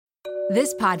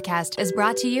This podcast is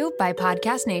brought to you by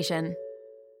Podcast Nation.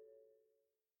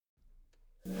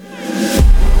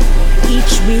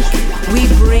 Each week, we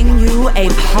bring you a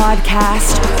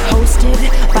podcast hosted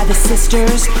by the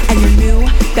sisters and your new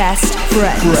best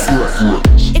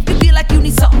friends. If you feel like you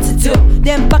need something to do,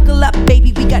 then buckle up,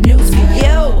 baby, we got news for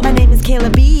you. My name is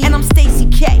Kayla B, and I'm Stacey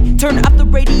K. Turn up the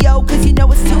radio, cause you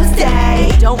know it's Tuesday.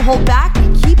 Don't hold back,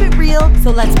 we keep it real,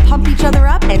 so let's pump each other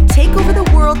up and take over the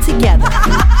world together.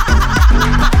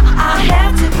 I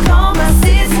have to call my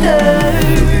sister.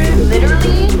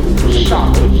 Literally,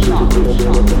 shock.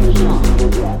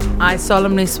 I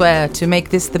solemnly swear to make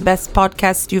this the best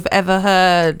podcast you've ever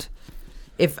heard.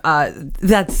 If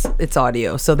it's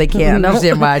audio, so they can't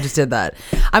understand why I just did that.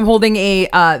 I'm holding a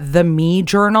The Me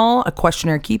Journal, a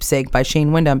questionnaire keepsake by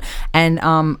Shane Wyndham, and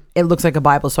it looks like a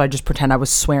Bible, so I just pretend I was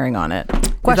swearing on it.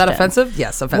 Question. Is that offensive?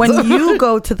 Yes, offensive. When you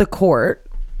go to the court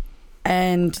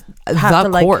and have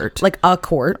the to court, like a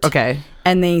court, okay,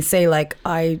 and they say like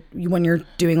when you're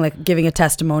doing like giving a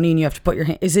testimony and you have to put your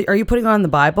hand, are you putting on the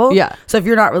Bible? Yeah. So if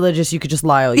you're not religious, you could just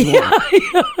lie all you want.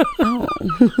 Oh.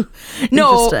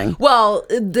 No, Interesting. well,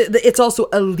 it's also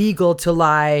illegal to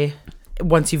lie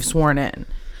once you've sworn in.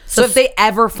 So if they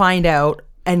ever find out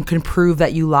and can prove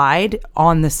that you lied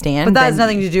on the stand, But that has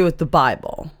nothing to do with the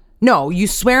Bible. No, you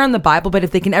swear on the Bible, but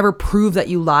if they can ever prove that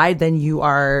you lied, then you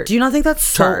are. Do you not think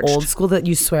that's charged. so old school that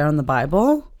you swear on the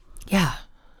Bible? Yeah,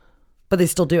 But they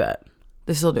still do it.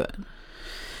 they still do it.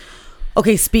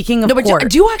 Okay, speaking of No, but court.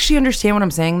 do you actually understand what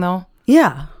I'm saying, though?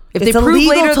 Yeah. If it's they prove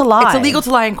illegal later, to lie. it's illegal to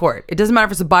lie in court. It doesn't matter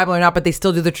if it's a Bible or not, but they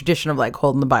still do the tradition of like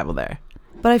holding the Bible there.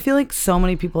 But I feel like so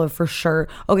many people have for sure.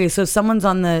 Okay, so someone's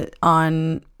on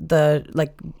the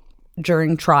like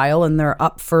during trial and they're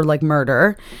up for like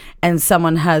murder, and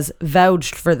someone has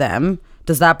vouched for them.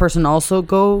 Does that person also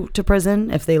go to prison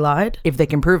if they lied? If they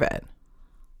can prove it.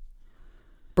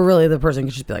 But really, the person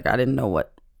could just be like, I didn't know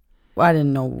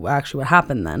actually what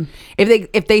happened then.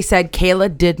 If they said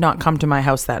Kayla did not come to my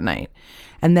house that night,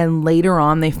 and then later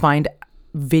on they find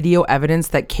video evidence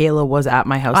that Kayla was at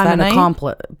my house that night.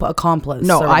 Accomplice.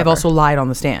 No, or I've whatever. also lied on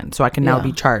the stand, so I can now Yeah.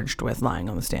 be charged with lying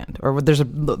on the stand. Or there's a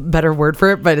better word for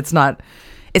it, but it's not.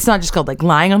 It's not just called like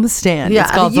lying on the stand. Yeah,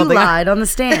 it's called you something. lied on the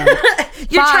stand.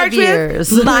 You're 5 charged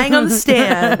years. with lying on the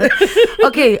stand.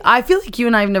 Okay, I feel like you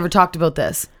and I have never talked about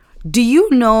this. Do you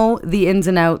know the ins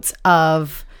and outs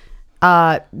of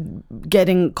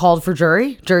getting called for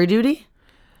jury duty?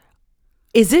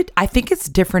 Is it? I think it's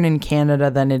different in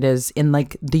Canada than it is in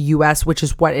like the US, which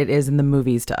is what it is in the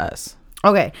movies to us.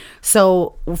 Okay,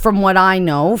 so from what I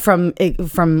know, from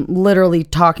literally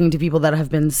talking to people that have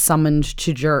been summoned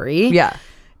to jury, Yeah.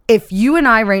 if you and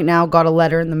I right now got a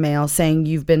letter in the mail saying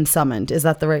you've been summoned, is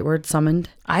that the right word, summoned?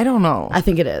 I don't know. I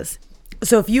think it is.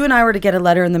 So if you and I were to get a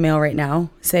letter in the mail right now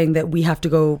saying that we have to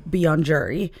go be on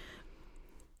jury,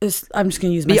 I'm just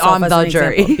going to use myself Beyond as the an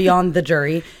jury. example. Beyond the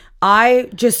jury. I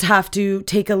just have to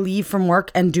take a leave from work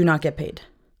and do not get paid.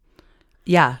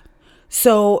 Yeah.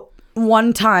 So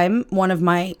one time, one of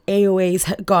my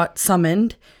AOAs got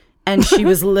summoned, and she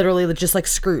was literally just like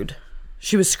screwed.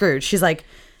 She was screwed. She's like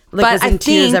was in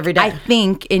tears every day. I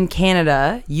think in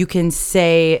Canada, you can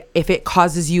say if it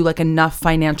causes you like enough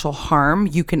financial harm,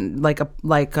 you can But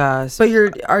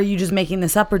are you just making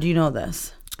this up, or do you know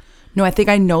this? No, I think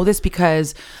I know this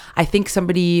because I think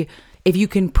if you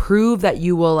can prove that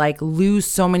you will like lose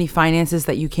so many finances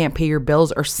that you can't pay your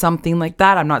bills or something like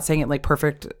that. I'm not saying it like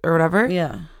perfect or whatever.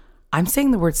 Yeah. I'm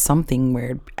saying the word something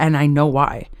weird, and I know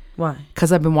why. Why?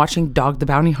 Because I've been watching Dog the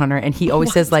Bounty Hunter, and he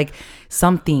always says like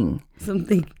something.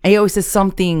 Something. He always says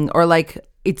something, or like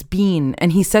it's bean,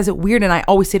 and he says it weird, and I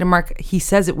always say to Mark, he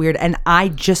says it weird, and I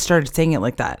just started saying it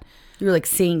like that. You were like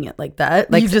saying it like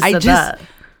that. Like you just said that.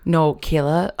 No,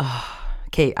 Kayla.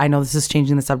 Okay, I know this is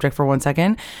changing the subject for 1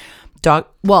 second.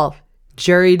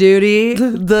 Jury duty.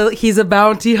 He's a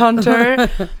bounty hunter.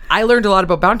 I learned a lot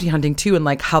about bounty hunting too, and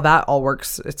like how that all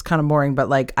works. It's kind of boring, but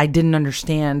like I didn't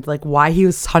understand like why he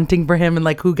was hunting for him and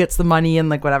like who gets the money and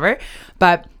like whatever.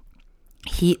 But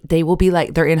they will be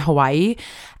like, they're in Hawaii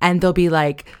and they'll be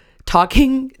like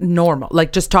talking normal,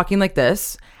 like just talking like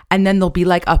this. And then there'll be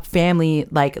like a family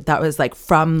like that was like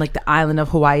from like the island of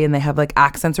Hawaii, and they have like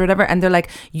accents or whatever. And they're like,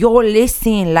 yo,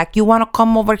 listen, like you want to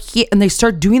come over here? And they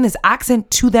start doing this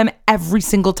accent to them every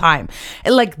single time.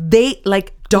 And like they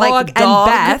like Dog and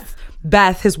Beth,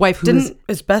 Beth, his wife,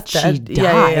 is Beth she dead?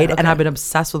 died, Okay. and I've been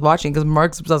obsessed with watching because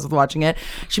Mark's obsessed with watching it.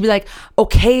 She'd be like,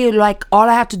 okay, like all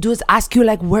I have to do is ask you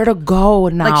like where to go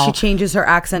now. Like she changes her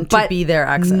accent to be their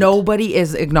accent. Nobody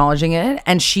is acknowledging it,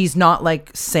 and she's not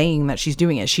like saying that she's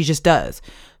doing it. She just does.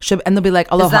 And they'll be like,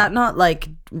 aloha. Is that not like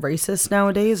racist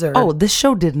nowadays? Or Oh, this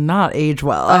show did not age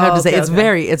well. I have to say,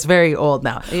 it's very old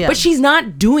now. Yeah. But she's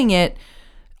not doing it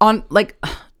on like.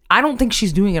 I don't think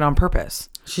she's doing it on purpose.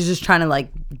 she's just trying to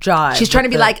like jive. She's trying to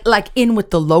be like in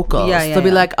with the locals. Yeah, They'll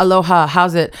be like, aloha,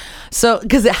 how's it? So,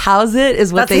 because how's it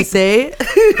is what they say.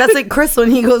 That's like Chris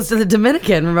when he goes to the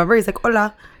Dominican. Remember, he's like,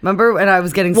 hola. Remember when I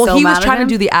was getting so mad at him? Well, he was trying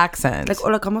to do the accent. Like,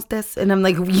 hola, ¿cómo estás? And I'm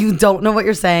like, you don't know what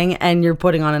you're saying and you're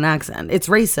putting on an accent. It's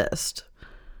racist.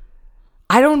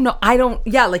 I don't know.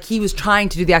 Yeah, like he was trying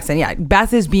to do the accent. Yeah,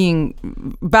 Beth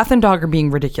and Dog are being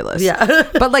ridiculous. Yeah.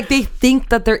 But like they think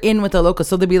that they're in with the locals.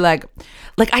 So they'll be like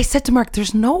I said to Mark,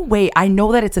 there's no way. I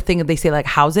know that it's a thing that they say like,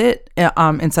 how's it?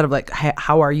 Instead of like,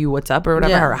 how are you? What's up? Or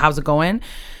whatever. Yeah. Or how's it going?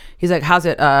 He's like, how's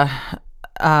it?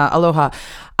 Aloha.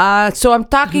 So I'm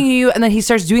talking to you, and then he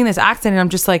starts doing this accent, and I'm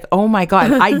just like, oh my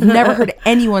God, I never heard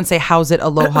anyone say how's it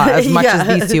aloha as much as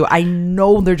these two. I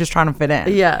know they're just trying to fit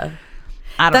in. Yeah.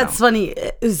 That's funny.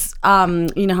 Is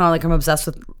you know how like I'm obsessed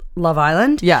with Love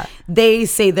Island? Yeah. They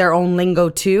say their own lingo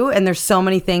too, and there's so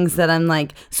many things that I'm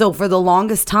like. So for the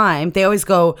longest time, they always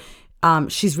go,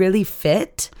 "She's really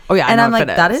fit." Oh yeah, and I know I'm like,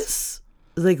 fit that is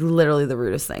like literally the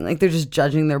rudest thing. Like they're just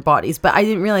judging their bodies, but I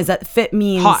didn't realize that fit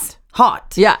means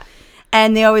hot. Yeah.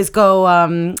 And they always go,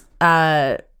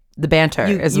 The banter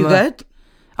is you good?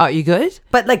 Oh, you good?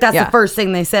 But like that's the first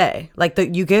thing they say. Like the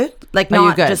you good? Like Are you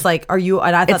not good? just like are you?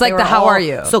 And I thought It's like they the were how all are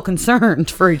you? so concerned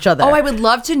for each other. Oh, I would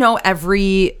love to know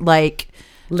every like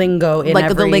lingo in like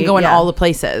the every, lingo in yeah. all the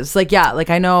places. Like yeah, like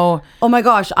I know. Oh my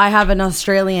gosh, I have an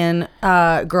Australian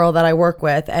girl that I work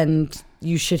with, and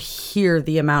you should hear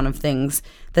the amount of things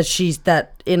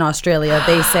that in Australia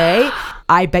they say.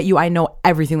 I bet you I know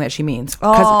everything that she means.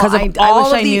 Oh, I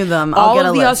wish I knew them. I'll all get a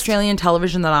of the list. Australian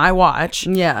television that I watch.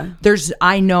 Yeah.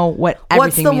 I know what everything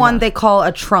What's the means. one they call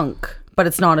a trunk, but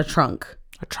it's not a trunk?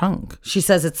 A trunk. She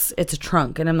says it's a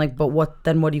trunk, and I'm like, but what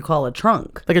do you call a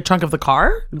trunk? Like a trunk of the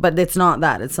car? But it's not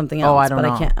that. It's something else. Oh, I don't but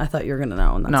know. I can't. I thought you were gonna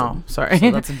know. And that's No, sorry. So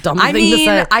that's a dumb I thing to mean,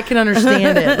 say. I can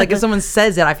understand it. Like if someone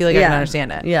says it, I feel like I can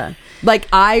understand it. Yeah. Like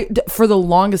for the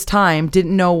longest time,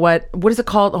 didn't know what is it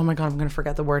called? Oh my God, I'm gonna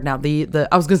forget the word now. The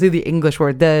I was gonna say the English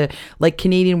word, the like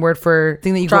Canadian word for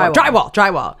thing that you Drywall.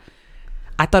 Drywall.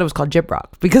 I thought it was called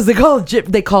gyprock because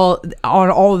they call on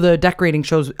all of the decorating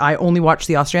shows. I only watch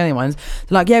the Australian ones.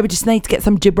 They're like, yeah, we just need to get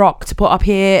some gyprock to put up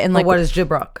here and like But what is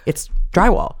gyprock? It's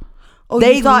drywall. Oh,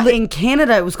 you thought in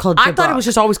Canada it was called gyprock. I thought it was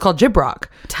just always called gyprock.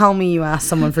 Tell me you asked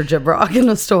someone for gyprock in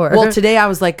the store. Well, today I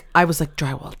was like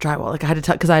drywall. Like I had to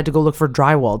tell because I had to go look for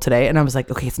drywall today, and I was like,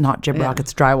 okay, it's not gyprock,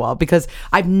 it's drywall because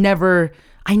I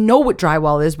know what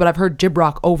drywall is, but I've heard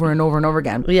gyprock over and over and over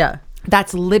again. Yeah.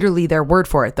 That's literally their word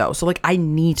for it though. So like I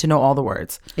need to know all the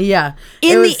words. Yeah.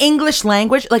 In the English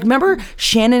language, like remember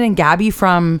Shannon and Gabby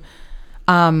from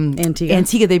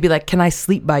Antigua, they'd be like, "Can I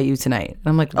sleep by you tonight?" And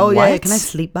I'm like, oh what? yeah, can I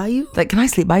sleep by you? Like, can I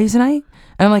sleep by you tonight?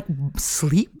 And I'm like,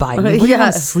 sleep by me? What do you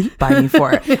want to sleep by me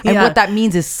for? And what that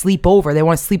means is sleep over. They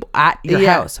want to sleep at your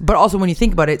house. But also when you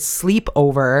think about it, sleep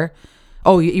over.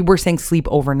 Oh, you were saying sleep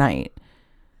overnight.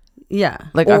 Yeah.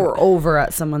 Like or over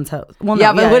at someone's house. Well,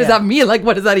 yeah, but what does that mean? Like,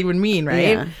 what does that even mean,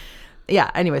 right? Yeah.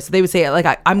 Anyway, so they would say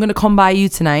like, I'm going to come by you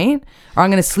tonight, or I'm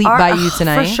going to sleep by you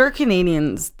tonight. For sure,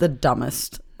 Canadians the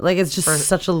dumbest. Like it's just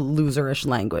such a loserish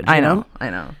language. I know.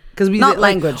 Because we not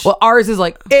like, language. Well, ours is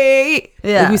like a.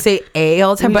 Yeah, like we say a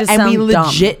all the time, We just and we sound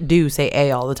legit do say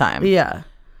a all the time. Yeah,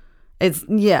 it's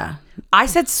I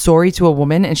said sorry to a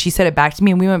woman, and she said it back to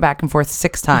me, and we went back and forth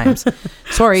 6 times.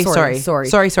 Sorry.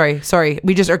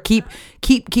 We just are keep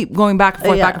going back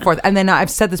and forth. And then I've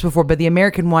said this before, but the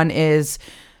American one is,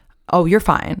 oh, you're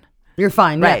fine. You're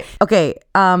fine, right? Yeah. Okay.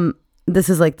 This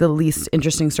is like the least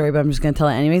interesting story, but I'm just gonna tell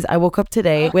it anyways. I woke up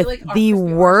today with the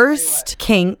worst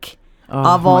kink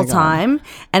of all time,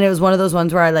 and it was one of those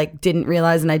ones where I like didn't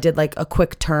realize, and I did like a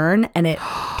quick turn, and it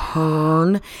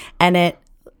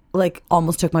like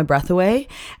almost took my breath away,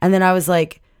 and then I was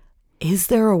like, is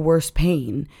there a worse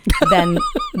pain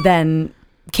than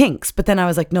kinks? But then I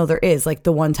was like, no, there is. Like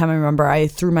the one time I remember I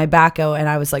threw my back out and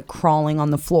I was like crawling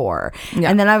on the floor,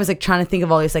 and then I was like trying to think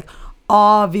of all these like,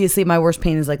 obviously my worst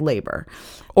pain is like labor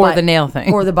or the nail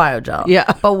thing or the biogel. Yeah.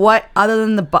 But what other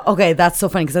than okay, that's so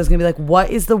funny because I was gonna be like, what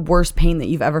is the worst pain that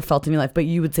you've ever felt in your life? But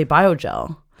you would say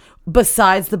biogel.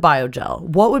 Besides the biogel,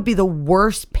 what would be the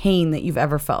worst pain that you've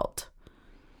ever felt?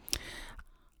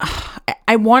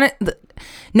 I want it.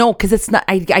 No, because it's not.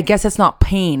 I guess it's not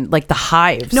pain, like the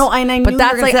hives. No, and I knew but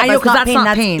that's like I know because that's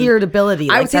not pain. Irritability.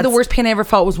 I Like, would say the that's- worst pain I ever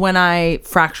felt was when I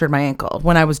fractured my ankle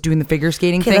when I was doing the figure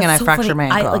skating Okay, thing, and I that's so fractured funny.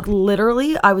 my ankle. I like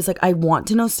literally. I was like, I want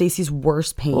to know Stacey's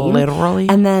worst pain. Literally?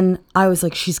 and then I was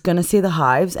like, she's gonna say the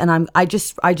hives, and I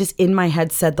just in my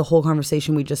head said the whole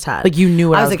conversation we just had. Like, you knew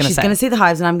what I was like, gonna she's say. gonna say the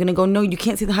hives, and I'm gonna go, no, you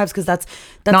can't say the hives because that's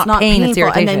Not not pain, it's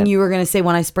painful. And then irritation. you were gonna say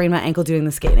when I sprained my ankle doing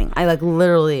the skating. I like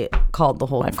literally called the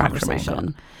whole fractured my ankle.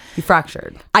 conversation. You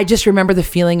fractured. I just remember the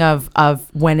feeling of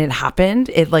when it happened.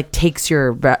 It like takes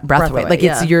your breath away. Like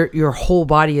it's your whole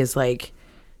body is like,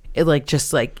 it like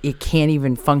just like it can't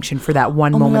even function for that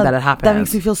one Oh my moment God, that it happened. That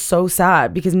makes me feel so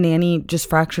sad because Nanny just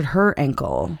fractured her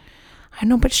ankle. I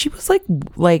know, but she was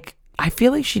like I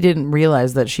feel like she didn't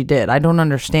realize that she did. I don't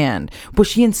understand. Was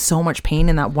she in so much pain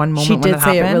in that one moment? She when did it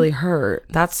say happened? it really hurt.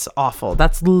 That's awful.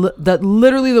 That's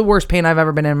literally the worst pain I've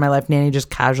ever been in my life. Nanny just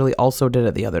casually also did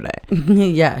it the other day.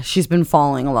 Yeah, she's been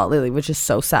falling a lot lately, which is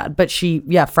so sad. But she,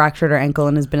 fractured her ankle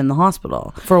and has been in the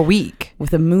hospital For a week.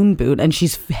 with a moon boot, and she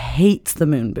hates the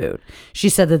moon boot. She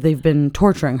said that they've been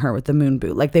torturing her with the moon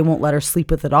boot, like they won't let her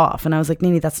sleep with it off. And I was like,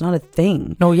 Nanny, that's not a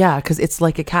thing. No, yeah, because it's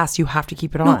like a cast. You have to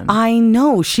keep it on. I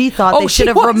know. She thought they should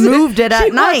have wants removed it at she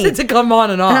night. wants it to come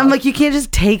on and off. And I'm like, you can't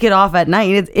just take it off at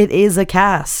night. It is a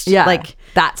cast. yeah, like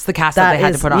that's the cast that they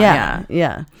had to put on. Yeah.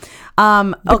 yeah.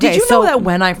 But Okay, did you so know that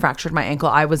when I fractured my ankle,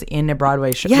 I was in a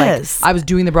Broadway show? Yes. Like, I was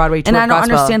doing the Broadway tour. and I of don't Godspell.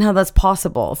 understand how that's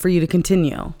possible for you to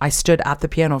continue. I stood at the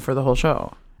piano for the whole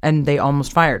show, and they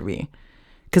almost fired me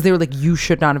because they were like, "You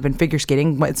should not have been figure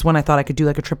skating." It's when I thought I could do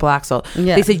like a triple axel.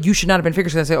 Yeah. They said you should not have been figure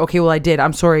skating. I said, "Okay, well I did.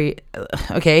 I'm sorry."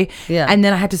 Okay. Yeah. And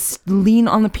then I had to lean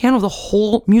on the piano the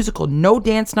whole musical. No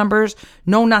dance numbers.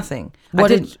 No nothing.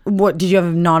 What did you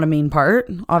have? Not a main part,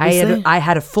 obviously. I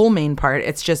had a full main part.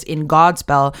 It's just in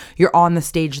Godspell, you're on the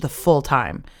stage the full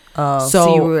time. Oh,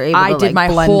 so you were able I to, did like, my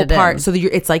blend whole it in. part. So that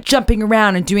it's like jumping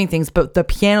around and doing things, but the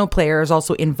piano player is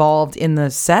also involved in the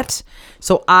set.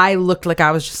 So I looked like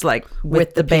I was just like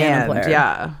with the piano band. player.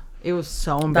 Yeah, it was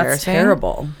so embarrassing. That's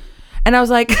terrible. And I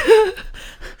was like,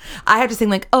 I had to sing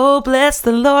like, "Oh bless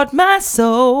the Lord my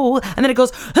soul," and then it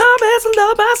goes, "Oh bless the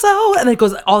Lord my soul," and then it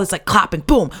goes all this like clapping,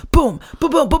 boom, boom, boom,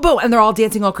 boom, boom, boom, and they're all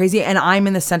dancing all crazy, and I'm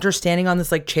in the center standing on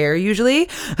this like chair usually,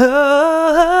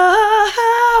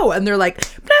 oh, and they're like,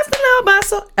 "Bless the Lord my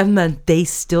soul," and then they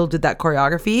still did that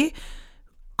choreography,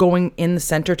 going in the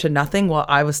center to nothing while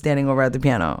I was standing over at the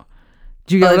piano.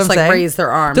 Do you get what I'm just, like, saying? raise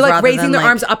their arms They're like rather raising than, their like-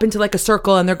 arms up into like a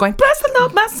circle, and they're going, "Bless the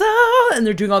Lord my soul," and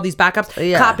they're doing all these backups,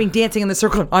 Yeah. clapping, dancing in the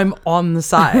circle. I'm on the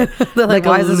side. They're like, a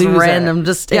why is this loser. random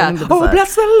just standing to the Oh, side?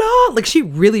 bless the Lord. Like, she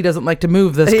really doesn't like to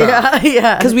move, this girl.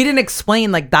 Yeah. Because we didn't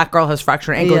explain like that girl has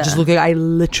fractured ankle. Yeah. Just look, I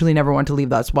literally never want to leave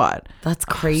that spot. That's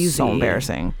crazy. So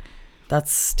embarrassing.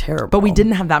 That's terrible. But we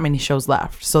didn't have that many shows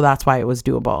left, so that's why it was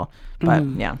doable. But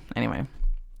yeah, anyway,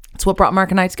 it's what brought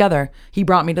Mark and I together. He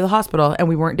brought me to the hospital, and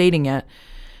we weren't dating yet.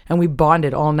 And we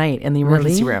bonded all night in the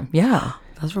emergency Really? room. Yeah.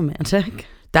 That's romantic.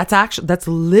 That's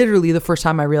literally the first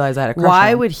time I realized I had a crush Why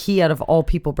on him. would he, out of all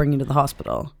people, bring you to the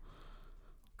hospital?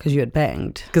 Because you had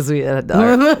banged. Because we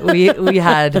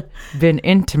had been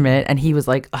intimate, and he was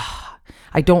like, "Ugh,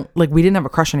 I don't like." We didn't have a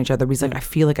crush on each other. But he's like, "I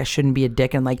feel like I shouldn't be a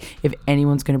dick, and like if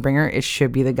anyone's gonna bring her, it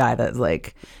should be the guy that's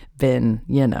like been,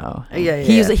 you know." Yeah.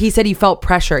 He said he felt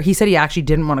pressure. He said he actually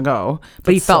didn't want to go,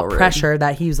 but he That's so felt rude. pressure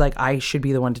that he was like, I should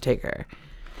be the one to take her.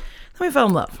 Then we fell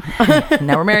in love.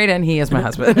 Now we're married, and he is my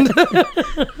husband.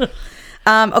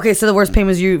 Okay, so the worst pain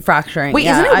was you fracturing. Wait,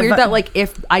 Yeah, isn't it I've- weird that like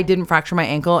if I didn't fracture my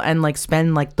ankle and like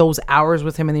spend like those hours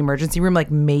with him in the emergency room,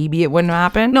 like maybe it wouldn't have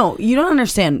happened? No, you don't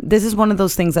understand. This is one of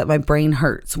those things that my brain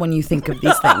hurts when you think of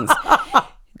these things.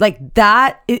 Like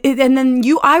that. And then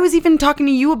I was even talking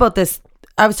to you about this.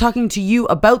 I was talking to you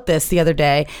about this the other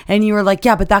day, and you were like,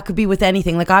 yeah, but that could be with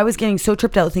anything. Like, I was getting so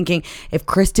tripped out thinking if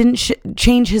Chris didn't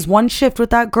change his one shift with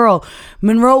that girl,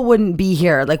 Monroe wouldn't be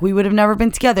here. Like, we would have never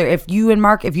been together. If you and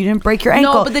Mark, if you didn't break your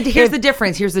ankle. No, but here's the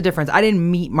difference. Here's the difference. I didn't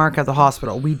meet Mark at the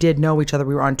hospital. We did know each other.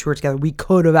 We were on tour together. We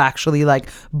could have actually like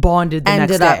bonded the next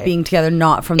ended day. up being together,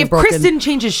 not from the If broken. Chris didn't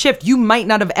change his shift, you might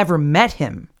not have ever met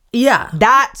him. Yeah.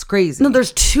 That's crazy. No,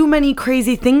 there's too many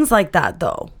crazy things like that,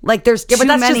 though. Like, there's too but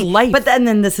that's many. just life. But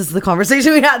then this is the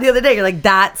conversation we had the other day. You're like,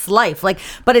 that's life. Like,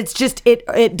 but it's just it.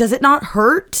 Does it not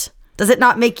hurt? Does it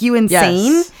not make you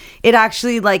insane? Yes. It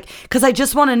actually like because I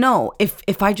just want to know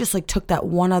if I just like took that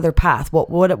one other path, what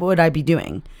would I be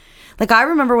doing? Like, I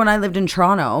remember when I lived in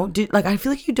Toronto. I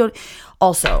feel like you don't.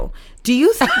 Also, do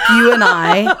you think you and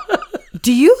I?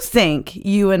 Do you think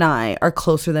you and I are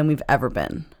closer than we've ever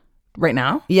been? Right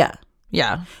now? Yeah.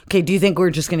 Yeah. Okay, do you think we're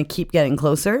just going to keep getting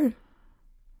closer?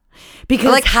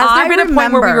 Because like, has there been a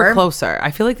point where we were remember- closer?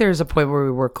 I feel like there's a point where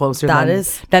we were closer That than,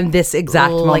 is than this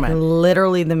exact like moment.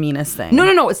 literally the meanest thing.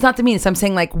 No, it's not the meanest. I'm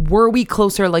saying, like, were we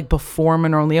closer, like, before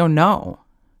Monroe and Leo? No,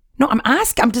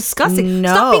 I'm discussing.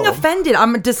 No. Stop being offended.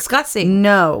 I'm discussing.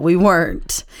 No, we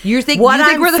weren't. You think What you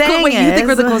think I'm we're the saying wait, you think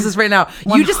we're the is- closest right now.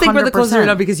 You just think we're the closest right 100%.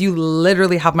 now because you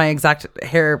literally have my exact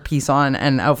hair piece on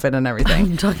and outfit and everything.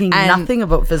 I'm talking And nothing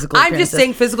about physical I'm just appearances.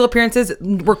 saying physical appearances,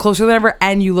 we're closer than ever,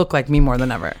 and you look like me more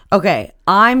than ever. Okay,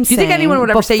 Do you think anyone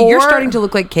would ever say you're starting to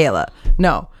look like Kayla?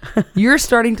 No. You're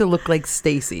starting to look like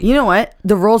Stacy. You know what?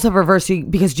 The roles have reversed you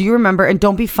because do you remember, and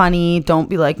don't be funny, don't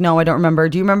be like, no, I don't remember.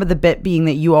 Do you remember the bit being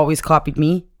that you always copied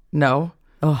me? No.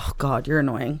 Oh God, you're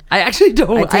annoying. I actually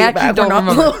don't. I take it actually back, don't we're not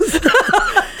remember. close.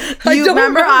 You don't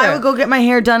remember remember. I would go get my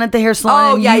hair done at the hair salon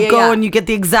Oh, and yeah, you yeah, go yeah. and you get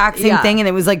the exact same Yeah. thing and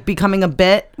it was like becoming a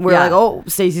bit. We're Yeah. like, oh,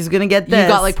 Stacey's gonna get this. You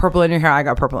got like purple in your hair. I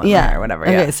got purple in my hair. Whatever.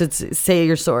 Okay, Yeah. so say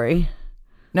your story.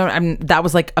 No, that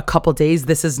was like a couple days.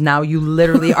 This is now you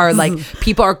literally are like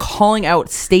people are calling out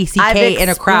Stacey K in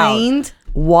a crowd. explained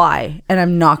why, and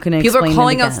I'm not going to People explain are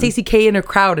calling it out again. Stacey K in a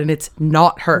crowd, and it's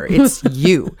not her. It's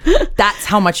you. That's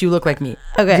how much you look like me.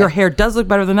 Okay. Your hair does look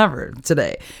better than ever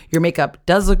today. Your makeup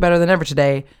does look better than ever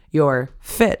today. Your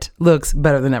fit looks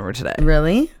better than ever today.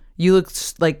 Really? You look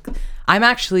like I'm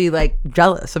actually like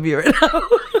jealous of you right now.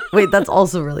 Wait, that's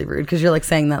also really rude because you're like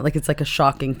saying that like it's like a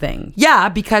shocking thing. Yeah,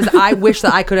 because I wish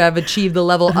that I could have achieved the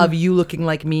level of you looking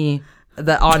like me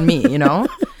on me, you know?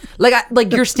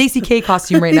 Like your Stacey K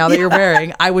costume right now that you're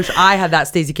wearing. I wish I had that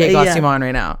Stacey K costume on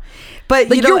right now. But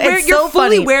Like you know, you're it's you're so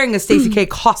fully funny. wearing a Stacey K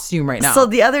costume right now. So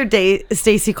the other day,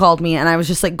 Stacey called me and I was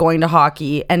just like going to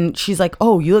hockey and she's like,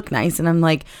 "Oh, you look nice." And I'm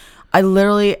like, I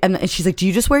literally, and she's like, "Do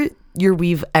you just wear your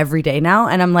weave every day now?"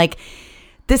 And I'm like,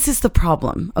 this is the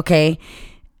problem, okay?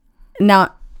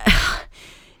 Now,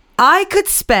 I could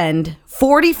spend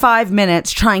 45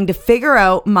 minutes trying to figure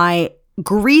out my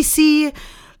greasy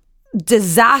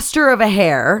disaster of a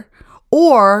hair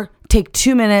or take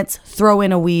 2 minutes, throw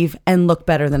in a weave, and look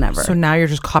better than ever. So now you're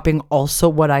just copying also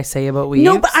what I say about weaves?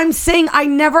 No, but I'm saying I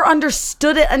never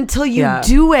understood it until you Yeah,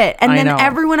 do it. And I then know.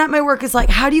 everyone at my work is like,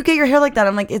 "How do you get your hair like that?"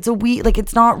 I'm like, "It's a weave, like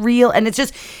it's not real." And it's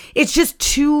just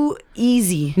too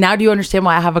easy. Now do you understand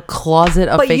why I have a closet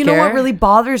of But fake you know hair? what really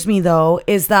bothers me though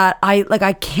is that I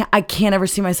can't ever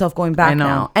see myself going back I know.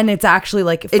 now. And it's actually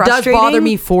like It does frustrating. bother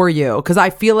me for you because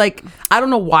I feel like I don't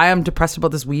know why I'm depressed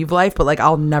about this weave life, but like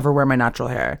I'll never wear my natural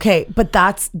hair. Okay, but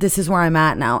this is where I'm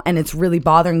at now, and it's really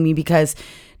bothering me because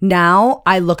now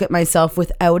I look at myself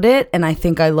without it, and I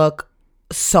think I look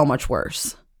so much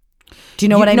worse. Do you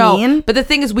know what I mean? But the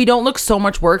thing is, we don't look so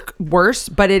much worse,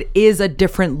 but it is a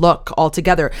different look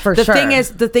altogether. For the sure.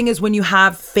 The thing is, when you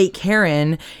have fake hair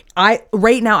in,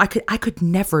 right now I could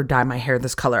never dye my hair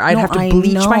this color. I'd No, have to I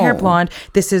bleach my hair know. blonde.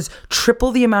 This is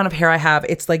triple the amount of hair I have.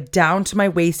 It's like down to my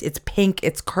waist. It's pink.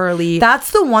 It's curly. That's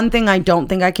the one thing I don't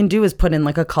think I can do is put in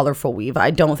like a colorful weave.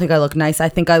 I don't think I look nice. I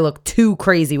think I look too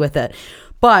crazy with it.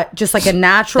 But just like a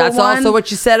natural That's one. also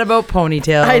what you said about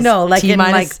ponytails. I know. Like in like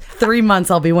T-minus 3 months,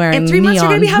 I'll be wearing In 3 months,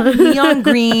 you're neon. going to be having neon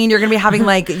green. You're going to be having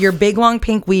like your big long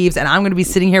pink weaves, and I'm going to be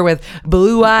sitting here with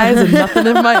blue eyes and nothing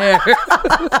in my hair.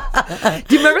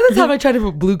 Do you remember the time I tried to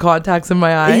put blue contacts in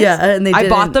my eyes? Yeah, and they I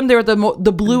bought didn't. them. They were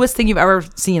the bluest thing you've ever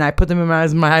seen. I put them in my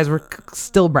eyes, and my eyes were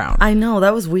still brown. I know,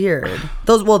 that was weird.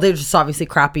 They're just obviously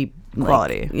crappy like,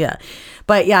 Quality. Yeah.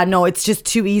 But yeah, no, it's just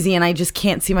too easy and I just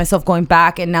can't see myself going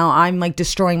back, and now I'm like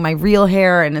destroying my real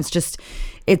hair, and it's just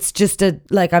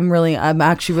I'm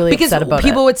actually really Because upset about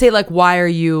people it. would say like,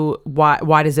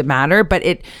 why does it matter? But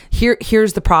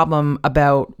here's the problem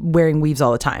about wearing weaves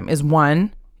all the time is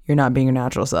 1, you're not being your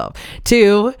natural self.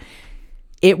 2,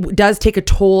 it does take a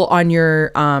toll on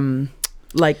your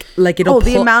like it'll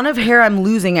the pull- amount of hair I'm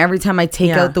losing every time I take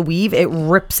Yeah. out the weave, it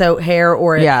rips out hair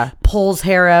or it Yeah. pulls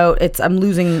hair out. I'm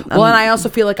losing. Well, and I also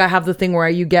feel like I have the thing where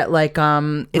you get like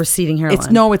Receding hairline.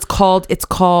 It's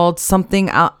called something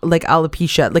like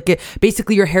alopecia. Like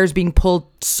basically your hair's being pulled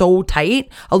so tight.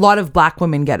 A lot of black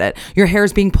women get it. Your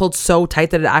hair's being pulled so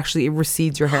tight that it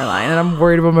recedes your hairline, and I'm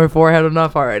worried about my forehead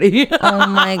enough already. Oh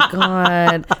my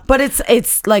god! But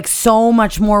it's like so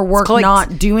much more work called, like,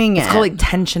 not doing it. It's called like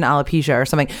tension alopecia or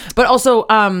something. But also,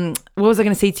 what was I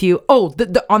going to say to you? Oh,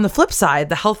 the on the flip side,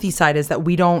 the healthy side is that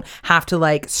we don't have to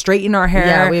like straighten our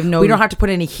hair. Yeah, we don't have to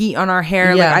put any heat on our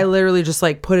hair. Yeah. Like I literally just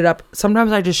like put it up.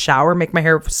 Sometimes I just shower, make my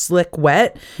hair slick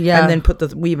wet, Yeah. and then put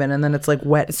the weave in, and then it's like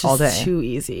wet It's all just day. too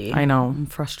easy. I know. I'm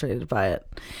frustrated by it.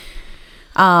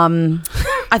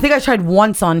 I think I tried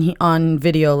once on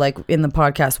video, like in the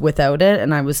podcast without it,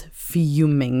 and I was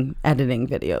fuming editing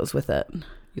videos with it.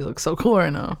 You look so cool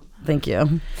right now. Thank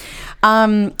you.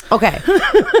 Okay.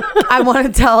 I want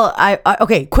to tell.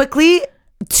 Okay. Quickly.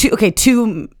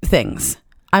 Two things.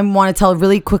 I want to tell a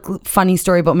really quick, funny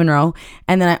story about Monroe,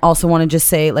 and then I also want to just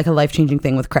say like a life-changing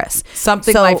thing with Chris.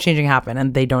 Something life-changing happened,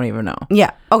 and they don't even know.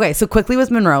 Yeah. Okay. So quickly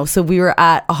with Monroe. So we were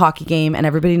at a hockey game, and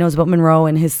everybody knows about Monroe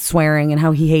and his swearing and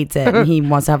how he hates it, and he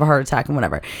wants to have a heart attack and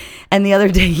whatever. And the other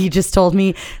day, he just told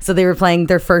me. So they were playing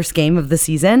their first game of the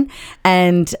season,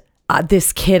 and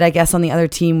this kid, I guess, on the other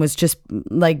team was just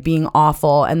like being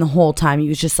awful, and the whole time he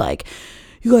was just like,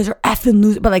 "You guys are effing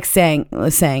losers," but like saying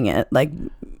it like.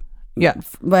 Yeah,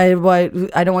 but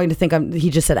I don't want you to think he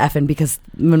just said effing because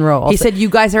Monroe. He said you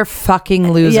guys are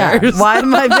fucking losers. Yeah. Why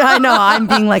am I know I'm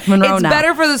being like Monroe it's now. It's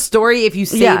better for the story if you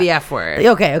say the F word.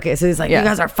 Okay. So he's like, you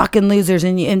guys are fucking losers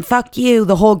and fuck you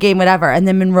the whole game, whatever. And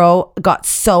then Monroe got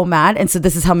so mad, and so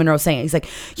this is how Monroe's saying it. He's like,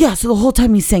 yeah. So the whole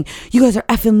time he's saying you guys are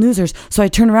effing losers. So I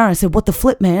turned around and I said, what the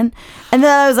flip, man? And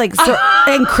then I was like,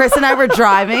 and Chris and I were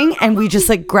driving, and we just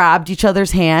like grabbed each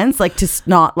other's hands like to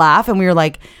not laugh, and we were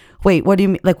like, wait, what do you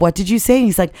mean? Like, what did you say? And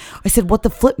he's like, I said, what the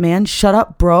flip, man? Shut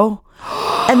up, bro.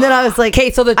 And then I was like,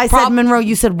 okay, so I said, Monroe,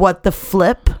 you said, what the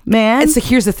flip, man? And so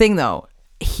here's the thing, though.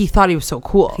 He thought he was so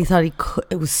cool. He thought he could.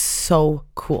 It was so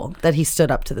cool that he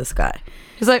stood up to this guy.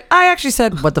 He's like, I actually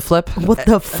said, what the flip? What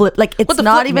the flip? Like, it's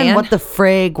not even man? What the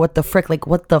frig, what the frick, like,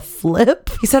 what the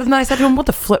flip? He said, and I said to him, what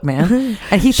the flip, man?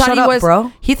 And he thought Shut up,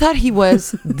 bro. He thought he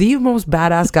was the most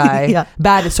badass guy.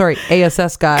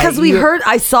 ASS guy. Because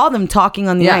I saw them talking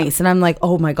on the ice, and I'm like,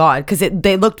 oh my God, because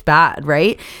they looked bad,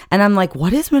 right? And I'm like,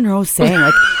 what is Monroe saying?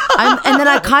 Like, and then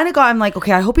I'm like,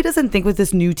 okay, I hope he doesn't think with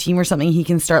this new team or something, he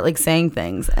can start like saying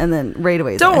things. And then right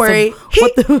away, don't worry.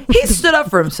 He stood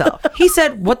up for himself. He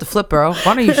said, what the flip, bro?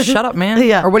 Why don't you shut up, man?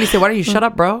 Yeah. Or what do you say? Why don't you shut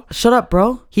up, bro? Shut up,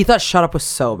 bro. He thought shut up was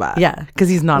so bad. Yeah. Because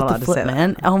he's not allowed to say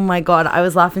man. that. Oh my God. I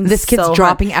was laughing This kid's so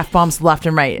dropping hard. F-bombs left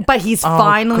and right. But he's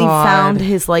finally found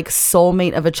his like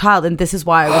soulmate of a child. And this is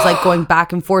why I was like going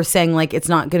back and forth saying like, it's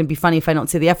not going to be funny if I don't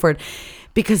say the F word.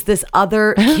 Because this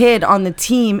other kid on the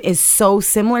team is so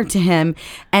similar to him,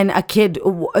 and a kid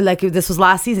like this was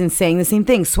last season saying the same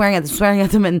thing, swearing at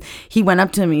them, and he went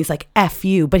up to him and he's like F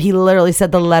you, but he literally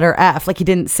said the letter F, like he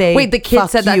didn't say. Wait, the kid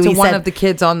said that to one of the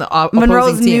kids on the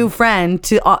Monroe's opposing team. new friend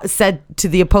said to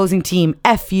the opposing team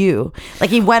F you,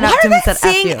 like he went up to him and said F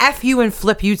you. Saying F you and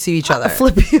flip you to each other?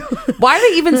 Flip you. Why are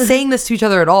they even saying this to each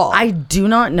other at all? I do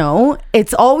not know.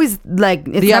 It's always like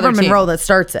it's never Monroe that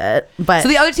starts it, but so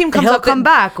the other team come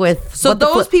back with. So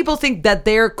those people think that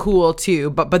they're cool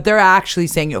too, but they're actually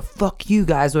saying, yo, fuck you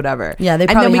guys, whatever. Yeah, they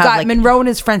and probably then we have, got like, Monroe and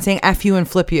his friend saying F you and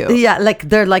flip you. Yeah, like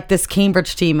they're like this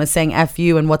Cambridge team is saying F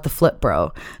you and what the flip,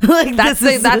 bro. Like that's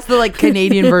the like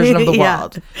Canadian version of the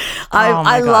world.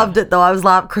 I loved it though. I was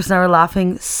laughing. Chris and I were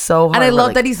laughing so hard. And I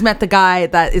love that he's met the guy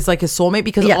that is like his soulmate,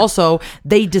 because also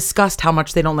they discussed how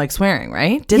much they don't like swearing,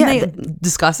 right? Didn't they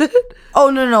discuss it? Oh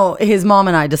no, his mom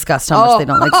and I discussed how much they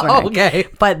don't like swearing. Okay.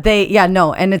 But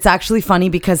and it's actually funny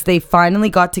because they finally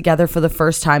got together for the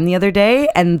first time the other day,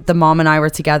 and the mom and I were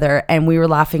together, and we were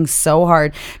laughing so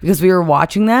hard because we were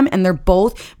watching them, and they're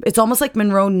both, it's almost like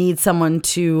Monroe needs someone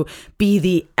to be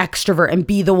the extrovert and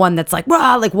be the one that's like,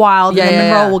 rah, like wild, and then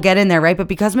Monroe will get in there, right? But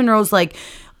because Monroe's like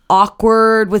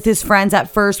awkward with his friends at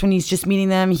first when he's just meeting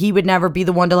them, he would never be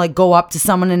the one to like go up to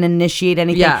someone and initiate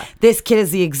anything. This kid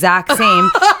is the exact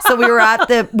same. So we were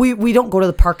at we don't go to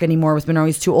the park anymore with Monroe,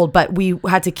 he's too old, but we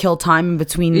had to kill time in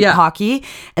between hockey,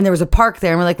 and there was a park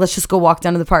there, and we're like, let's just go walk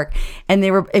down to the park. And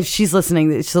they were, if she's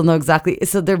listening, she'll know exactly.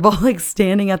 So they're both like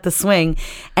standing at the swing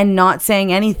and not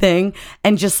saying anything,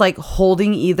 and just like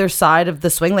holding either side of the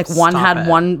swing, like one had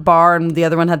one bar and the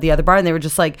other one had the other bar, and they were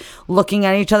just like looking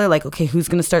at each other like, okay, who's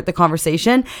gonna start the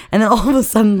conversation? And then all of a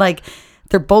sudden, like,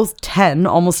 they're both 10,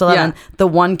 almost 11. The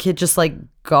one kid just like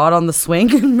got on the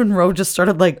swing, and Monroe just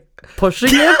started like pushing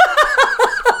him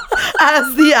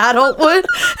as the adult would,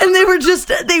 and they were just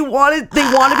they want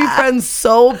to be friends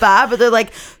so bad, but they're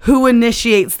like, who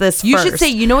initiates this you first? Should say,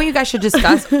 you know what, you guys should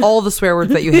discuss all the swear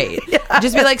words that you hate.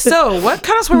 Just be like, so what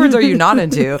kind of swear words are you not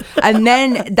into? And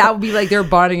then that would be like their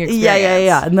bonding experience.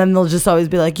 Yeah. And then they'll just always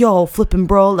be like, yo, flipping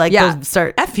bro, like they'll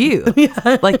start F you.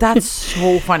 Like, that's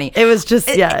so funny. It was just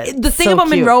the thing so about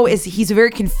cute. Monroe is he's a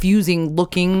very confusing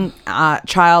looking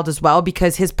child as well,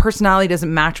 because his personality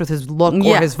doesn't match with his look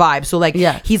or his vibe. So like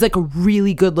he's like a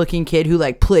really good looking kid who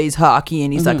like plays hockey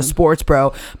and he's like a sports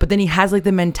bro, but then he has like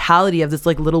the mentality of this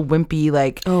like little wimpy,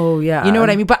 like, you know what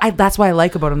I mean? But that's why I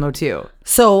like about him though too.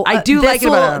 So I do like it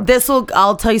about him.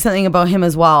 I'll tell you something about him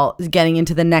as well, getting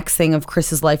into the next thing of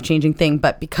Chris's life-changing thing.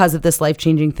 But because of this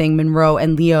life-changing thing, Monroe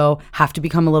and Leo have to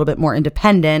become a little bit more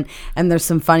independent, and there's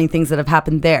some funny things that have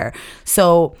happened there.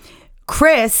 So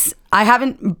Chris, I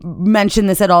haven't mentioned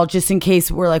this at all, just in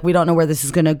case we're like, we don't know where this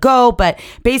is going to go. But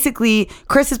basically,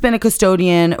 Chris has been a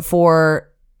custodian for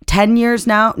 10 years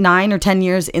now, 9 or 10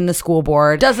 years in the school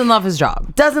board. Doesn't love his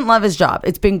job.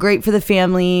 It's been great for the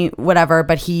family, whatever,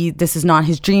 but this is not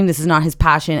his dream. This is not his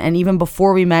passion. And even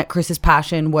before we met, Chris's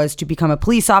passion was to become a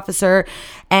police officer.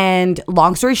 And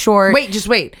long story short.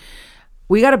 Wait.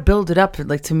 We got to build it up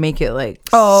like to make it like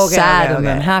sad and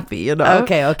then happy, you know?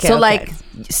 Okay. So like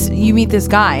you meet this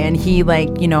guy and he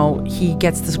like, you know, he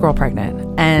gets this girl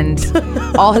pregnant and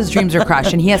all his dreams are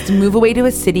crushed and he has to move away to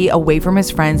a city, away from his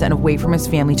friends and away from his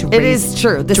family to raise. It is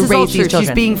true. This is all true.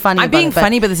 She's being funny. I'm being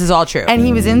funny, but this is all true. And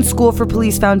he was in school for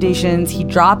police foundations. He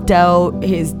dropped out.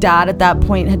 His dad at that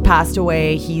point had passed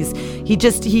away. He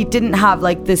didn't have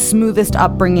like the smoothest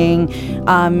upbringing.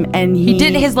 And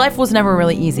his life was never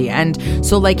really easy. And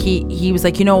so like he was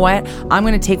like, you know what? I'm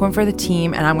going to take one for the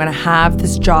team and I'm going to have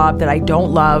this job that I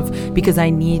don't love because I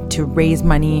need to raise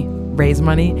money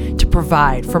to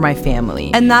provide for my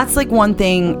family. And that's like one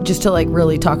thing, just to like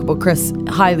really talk about Chris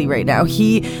highly right now.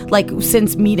 He like,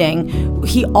 since meeting,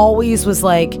 he always was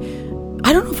like,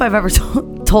 I don't know if I've ever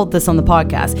told this on the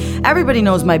podcast. Everybody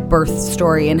knows my birth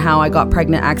story and how I got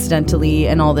pregnant accidentally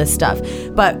and all this stuff.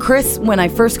 But Chris, when I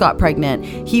first got pregnant,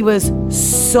 he was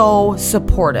so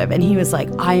supportive. And he was like,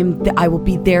 I will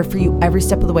be there for you every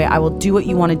step of the way. I will do what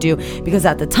you want to do. Because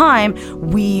at the time,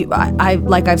 I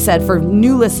like I've said, for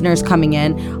new listeners coming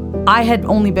in, I had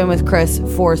only been with Chris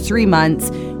for 3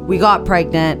 months. We got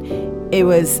pregnant. It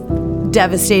was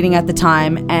devastating at the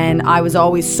time, and I was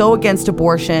always so against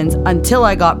abortions until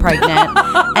I got pregnant.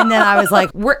 And then I was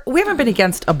like, we haven't been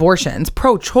against abortions,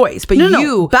 pro-choice, but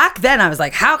no. Back then I was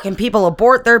like, how can people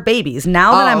abort their babies?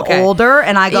 Now that I'm older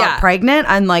and I got pregnant,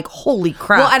 I'm like, holy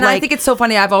crap. Well, and like, I think it's so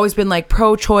funny. I've always been like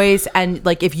pro-choice, and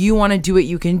like if you want to do it,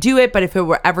 you can do it. But if it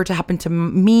were ever to happen to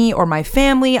me or my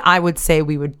family, I would say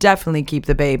we would definitely keep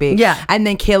the baby. Yeah. And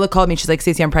then Kayla called me. She's like,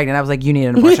 Stacey, I'm pregnant. I was like, you need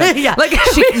an abortion. Yeah. Like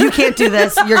you can't do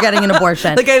this. You're getting an abortion.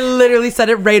 Like I literally said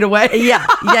it right away. Yeah.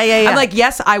 I'm like,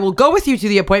 yes, I will go with you to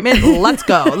the appointment. Let's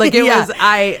go. Like it was.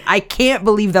 I can't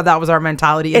believe that was our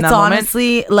mentality in that moment. It's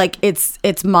honestly like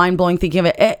it's mind blowing thinking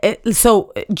of it.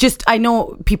 So just, I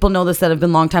know people know this that have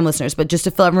been longtime listeners, but just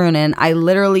to fill everyone in, I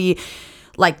literally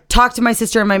like talked to my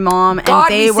sister and my mom, and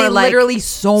they were like, literally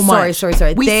so much. Sorry.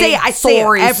 I say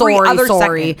every other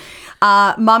second.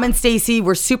 Mom and Stacey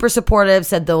were super supportive,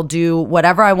 said they'll do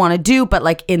whatever I want to do, but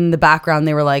like in the background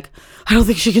they were like, I don't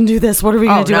think she can do this. What are we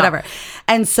going to do? No. Whatever.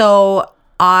 And so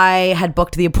I had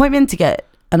booked the appointment to get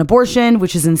an abortion,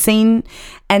 which is insane.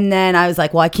 And then I was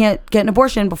like, well, I can't get an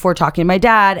abortion before talking to my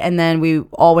dad. And then we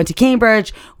all went to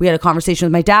Cambridge. We had a conversation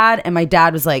with my dad, and my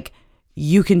dad was like,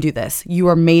 you can do this. You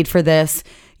are made for this.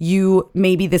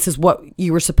 Maybe this is what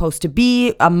you were supposed to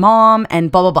be, a mom, and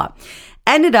blah, blah, blah.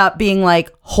 Ended up being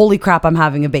like, holy crap, I'm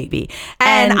having a baby.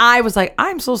 And I was like,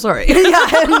 I'm so sorry. Yeah,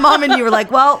 and Mom and you were like,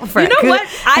 well, Frank, you know what?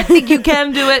 I think you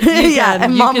can do it.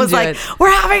 And Mom was like, we're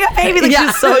having a baby. Like, she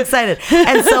was so excited.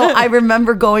 And so I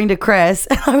remember going to Chris,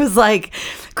 and I was like,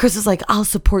 Chris was like, I'll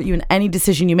support you in any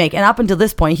decision you make. And up until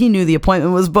this point, he knew the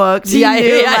appointment was booked. He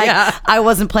knew, I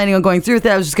wasn't planning on going through with it.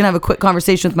 I was just going to have a quick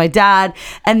conversation with my dad.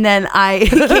 And then I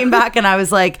came back and I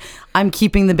was like, I'm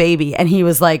keeping the baby. And he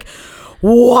was like,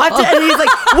 what? And he's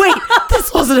like, wait,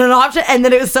 this wasn't an option. And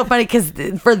then it was so funny because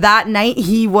for that night,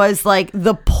 he was like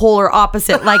the polar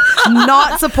opposite, like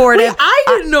not supportive. Wait, I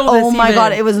didn't know this. Oh my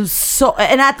God. It was so,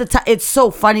 and at the time, it's so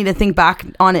funny to think back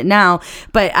on it now.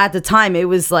 But at the time, it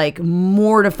was like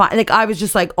mortifying. Like I was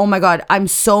just like, oh my God, I'm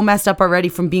so messed up already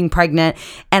from being pregnant.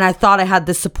 And I thought I had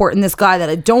this support in this guy that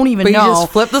I don't even know. But you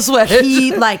just flipped the switch.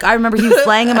 I remember he was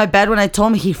laying in my bed when I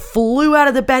told him. He flew out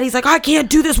of the bed. He's like, I can't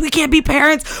do this. We can't be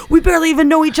parents. We barely even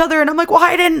know each other. And I'm like, well,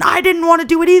 I didn't want to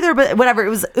do it either, but whatever. It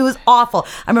was awful.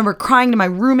 I remember crying to my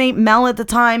roommate Mel at the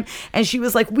time, and she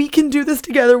was like, we can do this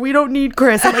together. We don't need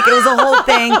Chris. And like it was a whole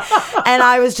thing. And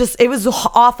I was just, it was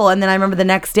awful. And then I remember the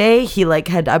next day he like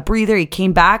had a breather. He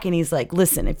came back and he's like,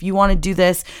 listen, if you want to do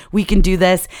this, we can do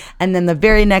this. And then the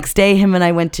very next day, him and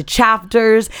I went to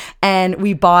Chapters, and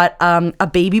we bought a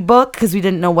baby book because we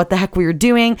didn't know what the heck we were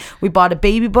doing. We bought a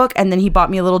baby book, and then he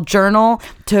bought me a little journal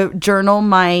to journal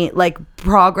my like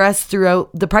progress throughout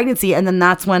the pregnancy. And then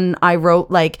that's when I wrote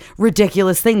like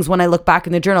ridiculous things when I look back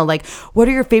in the journal, like, what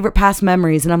are your favorite past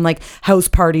memories? And I'm like, house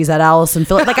parties at Allison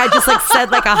Phillips. Like I just like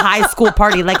said like a high school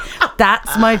party, like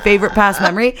that's my favorite past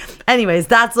memory. Anyways,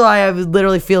 that's why I would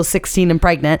literally feel 16 and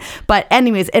pregnant. But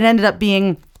anyways, it ended up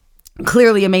being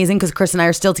clearly amazing because Chris and I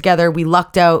are still together. We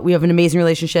lucked out. We have an amazing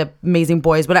relationship, amazing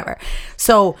boys, whatever.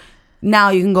 So now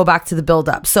you can go back to the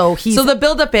build-up. So the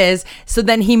build-up is, so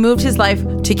then he moved his life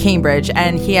to Cambridge,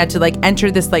 and he had to like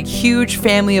enter this like huge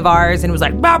family of ours, and it was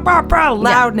like bah, bah, bah,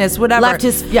 loudness, whatever. Left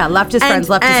his friends,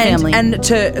 left his family. And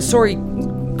sorry,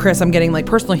 Chris, I'm getting like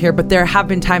personal here, but there have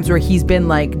been times where he's been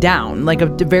like down, like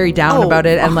very down about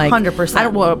it, and like 100%.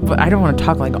 I don't want to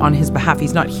talk like on his behalf.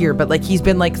 He's not here, but like he's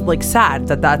been like sad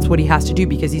that that's what he has to do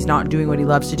because he's not doing what he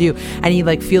loves to do, and he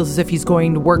like feels as if he's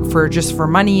going to work just for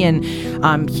money, and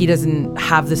he doesn't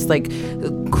have this like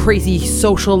crazy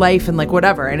social life and like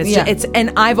whatever, and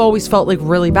and I've always felt like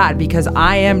really bad because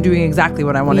I am doing exactly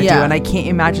what I want to do, and I can't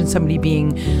imagine somebody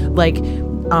being like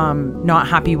not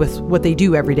happy with what they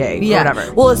do every day or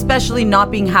whatever. Well, especially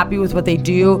not being happy with what they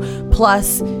do,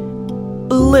 plus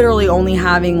literally only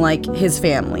having like his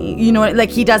family, you know, like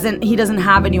he doesn't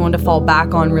have anyone to fall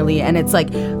back on really. And it's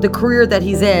like the career that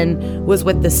he's in was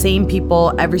with the same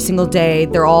people every single day.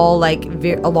 They're all like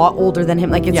a lot older than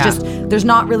him. Like it's just, there's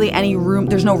not really any room.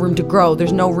 There's no room to grow.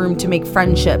 There's no room to make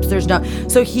friendships.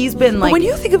 So he's been like, but when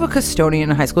you think of a custodian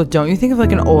in high school, don't you think of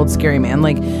like an old scary man?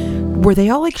 Like, were they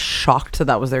all like shocked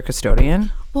that was their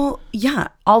custodian? Well, yeah,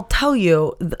 I'll tell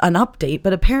you an update,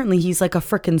 but apparently he's like a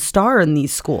freaking star in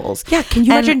these schools. Yeah, can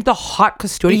you imagine the hot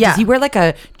custodian? Does he wear like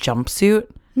a jumpsuit?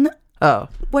 No. Oh.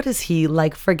 What is he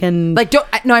like friggin' like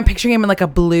I'm picturing him in like a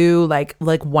blue like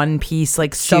one piece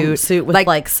like suit with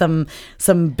like some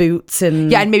boots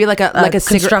and and maybe like a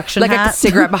construction cigarette, hat. like a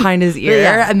cigarette behind his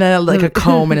ear and then like a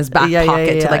comb in his back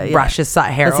pocket to like brush his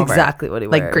hair. That's over. Exactly what he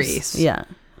wears. Like grease. Yeah.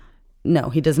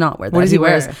 No, he does not wear that. What does he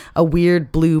wear? Wears a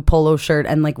weird blue polo shirt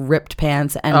and like ripped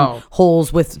pants and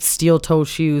holes with steel toe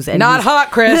shoes. And not hot,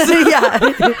 Chris.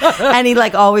 Yeah. And he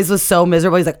like always was so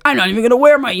miserable. He's like, I'm not even going to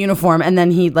wear my uniform. And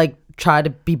then he like tried to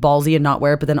be ballsy and not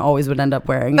wear it, but then always would end up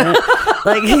wearing it.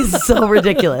 Like he's so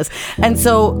ridiculous. And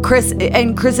so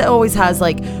Chris always has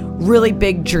like really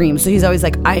big dreams. So he's always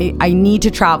like, I need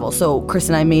to travel. So Chris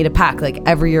and I made a pact, like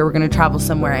every year we're going to travel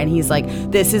somewhere. And he's like,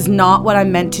 this is not what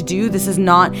I'm meant to do. This is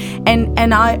not.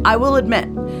 And I will admit,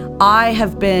 I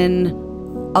have been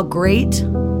a great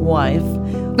wife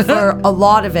for a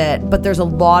lot of it, but there's a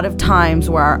lot of times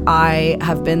where I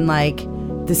have been like,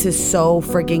 this is so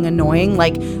frigging annoying.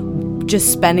 Like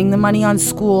just spending the money on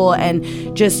school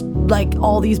and just like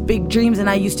all these big dreams. And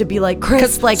I used to be like,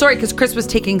 Chris, because Chris was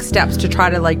taking steps to try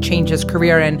to like change his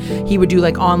career, and he would do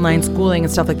like online schooling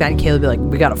and stuff like that. And Kayla would be like,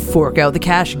 we got to fork out the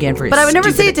cash again for you. But I would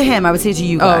never say it to him. I would say it to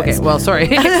you guys. Oh, okay. Well, sorry.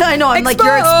 I know. I'm like,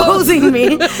 you're exposing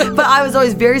me. But I was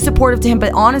always very supportive to him.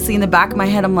 But honestly, in the back of my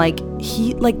head, I'm like,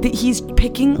 he's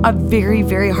picking a very,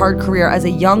 very hard career as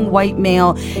a young white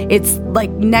male. It's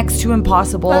like next to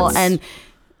impossible. And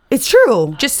it's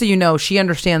true. Just so you know, she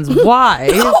understands why.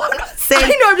 No, I'm not saying. I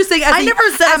know. I'm just saying. I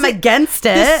never said I'm against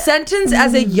it. The sentence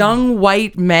as a young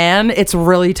white man, it's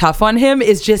really tough on him.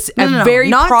 Is just very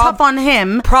not tough on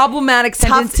him. Problematic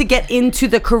sentence. Tough to get into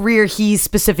the career he's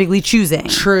specifically choosing.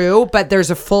 True, but there's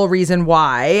a full reason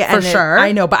why. For sure.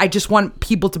 I know, but I just want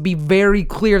people to be very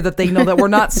clear that they know that we're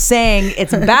not saying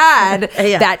it's bad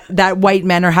that white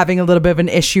men are having a little bit of an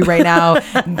issue right now.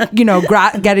 You know,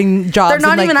 getting jobs. They're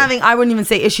not even having. I wouldn't even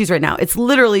say issues right now. It's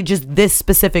literally just this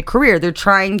specific career. They're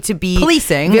trying to be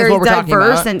policing, very is what we're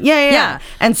diverse, talking about. And yeah.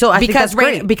 And so I think that's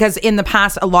great. Because in the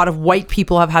past, a lot of white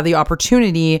people have had the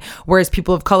opportunity, whereas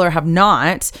people of color have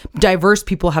not. Diverse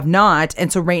people have not,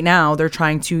 and so right now they're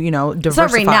trying to diversify. It's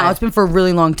not right now. It's been for a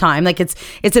really long time. Like it's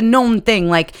a known thing.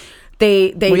 Like.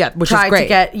 They which try is great. to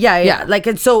get like,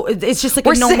 and so it's just like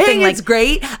we're a known saying thing. Like it's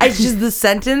great. It's just the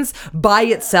sentence by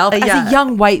itself. As Yeah. a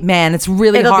young white man, it's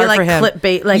really It'll hard be like for him.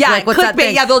 Clickbait, like what's clickbait. that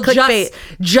thing? Yeah, they'll Clickbait.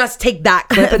 just take that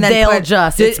clip and then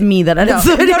it's me that edits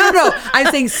no, it. no. I'm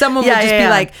saying someone will just be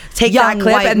like, take young that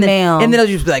clip white and then male. and then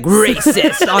it'll just be like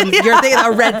racist on your thing.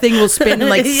 A red thing will spin and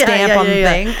like stamp on the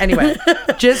thing. Anyway,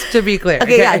 just to be clear.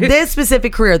 Okay, yeah, this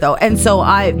specific career though, and so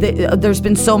there's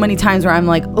been so many times where I'm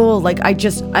like, oh, like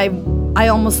I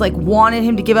almost like wanted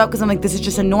him to give up because I'm like, this is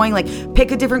just annoying. Like,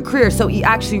 pick a different career. So he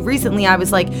actually recently, I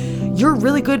was like, you're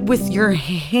really good with your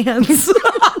hands.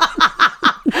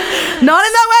 Not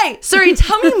in that way. Sorry,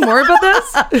 tell me more about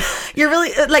this. You're really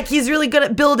like, he's really good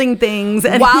at building things,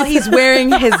 and while he's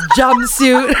wearing his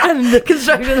jumpsuit and the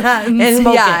construction hat and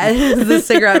smoking. Yeah, the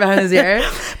cigarette behind his ear.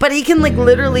 But he can like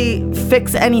literally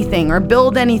fix anything or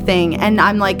build anything. And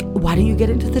I'm like, why do you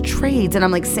get into the trades? And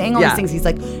I'm like saying all these things. He's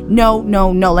like, no.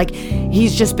 Like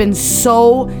he's just been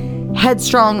so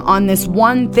headstrong on this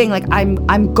one thing. Like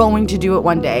I'm going to do it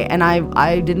one day, and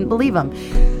I didn't believe him.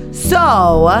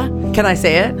 So can I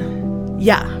say it?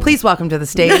 Yeah. Please welcome to the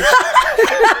stage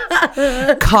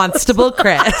Constable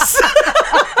Chris.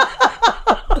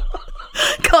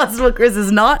 Constable Chris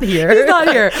is not here. He's not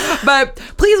here. But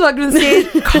please welcome to the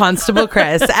stage Constable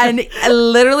Chris. And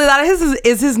literally that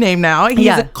is his name now. He's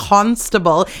a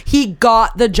constable. He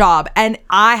got the job. And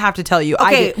I have to tell you.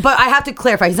 Okay, but I have to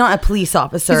clarify. He's not a police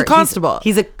officer. He's a constable.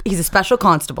 He's a special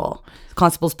constable.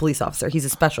 Constable's police officer. He's a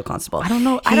special constable. I don't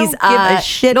know. I He's don't give a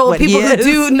shit. No, what people he who is.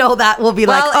 do know that will be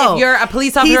like, oh, if you're a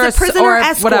police officer he's a prisoner or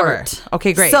escort. whatever.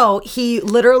 Okay, great. So he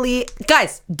literally,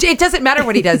 guys, it doesn't matter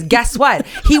what he does. Guess what?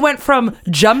 He went from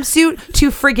jumpsuit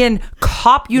to friggin'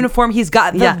 cop uniform. He's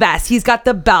got the vest. He's got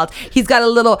the belt. He's got a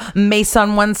little mace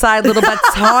on one side, little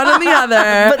baton on the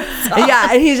other.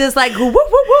 Yeah, and he's just like whoop,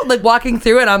 whoop, whoop, like walking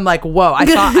through it. I'm like, whoa! I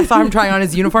saw him trying on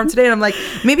his uniform today, and I'm like,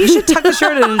 maybe you should tuck the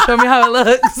shirt in and show me how it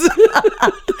looks.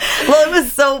 well, it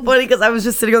was so funny because I was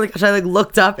just sitting on the couch. I like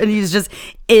looked up and he's just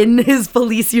in his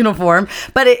police uniform.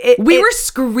 But we were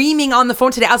screaming on the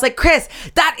phone today. I was like, Chris,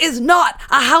 that is not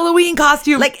a Halloween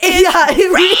costume. Like, I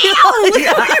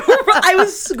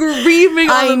was screaming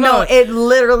on the phone. It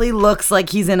literally looks like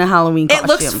he's in a Halloween costume. It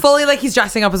looks fully like he's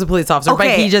dressing up as a police officer, but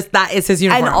that is his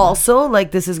uniform. And also,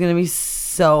 like, this is going to be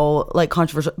so, like,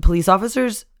 controversial. Police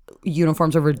officers'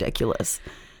 uniforms are ridiculous.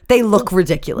 They look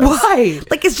ridiculous. Why?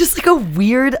 Like, it's just like a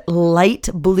weird light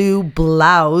blue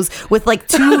blouse with like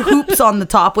two hoops on the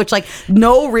top, which like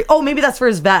maybe that's for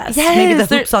his vest. Yes, maybe the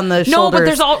hoops on the shoulders. No, but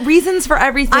there's all reasons for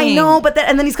everything. I know, but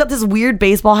and then he's got this weird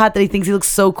baseball hat that he thinks he looks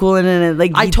so cool in, and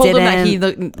like I told him that he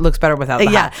looks better without the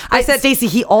hat. I said, Stacey,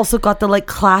 he also got the like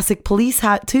classic police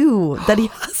hat too that he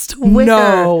has to wear.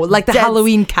 No, like the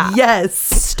Halloween cap. Yes,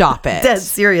 stop it. Dead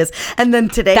serious. And then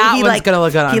today he one's gonna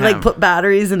look good on him. Like put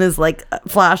batteries in his like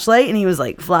flashlight, and he was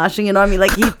like flashing it on me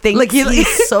like he thinks like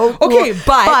he's so cool. Okay,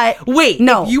 but wait,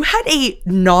 no, if you had a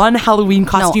non-Halloween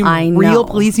costume, real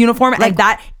police uniform, like, and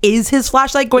that is his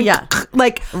flashlight going,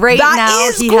 like right now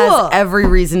he cool. has every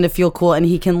reason to feel cool, and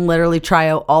he can literally try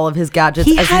out all of his gadgets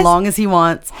as long as he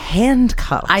wants.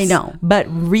 Handcuffs, I know, but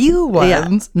real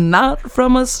ones, not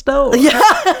from a store. Yeah.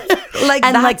 Like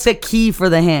the key for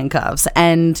the handcuffs,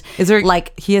 and is there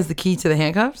like he has the key to the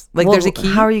handcuffs? Like there's a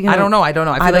key. How are you gonna? I don't know. I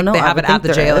feel like they have it at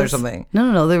the jail or something.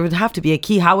 No. There would have to be a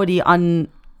key. How would he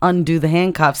undo the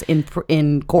handcuffs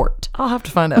in court? I'll have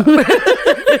to find out.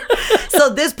 So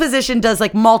this position does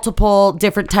like multiple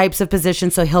different types of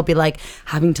positions. So he'll be like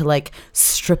having to like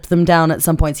strip them down at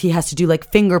some points. He has to do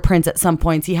like fingerprints at some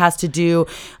points. He has to do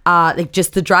like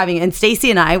just the driving. And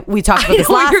Stacey and we talked about this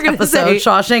last episode,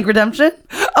 Shawshank Redemption.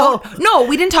 Oh no,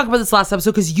 we didn't talk about this last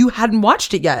episode because you hadn't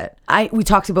watched it yet. We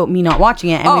talked about me not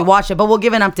watching it, and we watched it, but we'll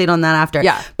give an update on that after.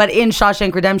 Yeah. But in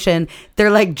Shawshank Redemption,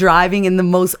 they're like driving in the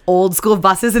most old school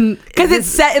buses, and because it's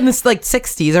set in this like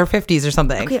 60s or 50s or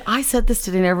something. Okay, I said this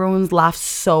today, and everyone's laughed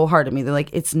so hard at me. They're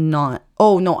like, "It's not."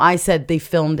 Oh no, I said they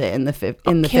filmed it in the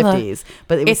 50s,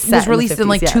 but it was released in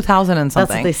like 2000 and something.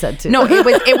 That's what they said too. No,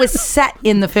 it was set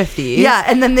in the 50s. Yeah,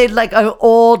 and then they'd like an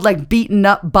old like beaten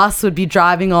up bus would be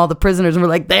driving all the prisoners, and we're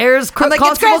like, "There's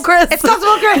Constable Chris. It's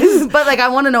Constable Chris." But like, I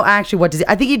want to know actually what does he?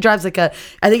 I think he drives like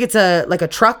it's a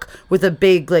truck with a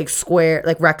big like square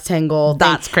like rectangle.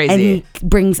 That's crazy. And he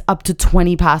brings up to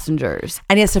 20 passengers,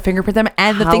 and he has to fingerprint them.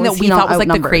 And the thing that we thought was like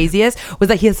the craziest was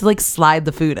that he has to like slide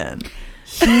the food in.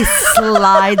 He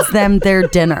slides them their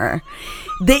dinner.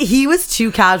 He was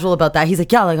too casual about that. He's like,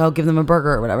 yeah, like I'll give them a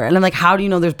burger or whatever. And I'm like, how do you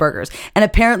know there's burgers? And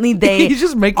apparently they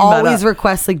just always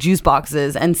request like juice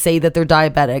boxes and say that they're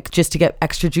diabetic just to get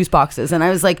extra juice boxes. And I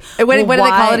was like, what do they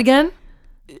call it again?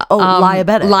 Oh,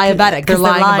 liabetic. Liabetic. They're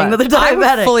lying that they're diabetic.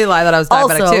 I would fully lie that I was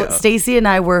diabetic also, too. Stacey and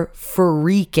I were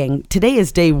freaking. Today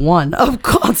is day 1 of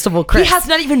Constable Chris. He has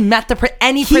not even met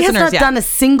any prisoners yet. He has not done a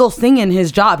single thing in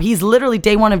his job. He's literally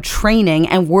day 1 of training,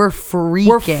 and we're freaking.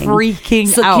 We're freaking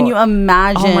so out. Can you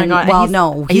imagine? Oh my God. Well,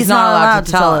 no, he's not allowed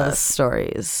to tell us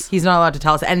stories. He's not allowed to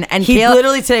tell us. And he Kayla,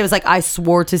 literally today was like, I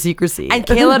swore to secrecy. And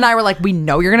Kayla and I were like, we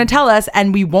know you're going to tell us,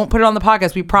 and we won't put it on the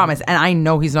podcast. We promise. And I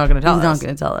know he's not going to tell us. He's not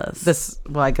going to tell us.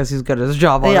 Well, I guess he's good at his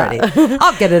job already. Yeah.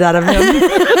 I'll get it out of him.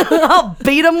 I'll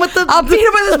beat him with his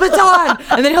baton,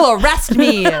 and then he'll arrest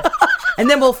me, and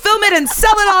then we'll film it and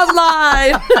sell it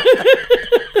online.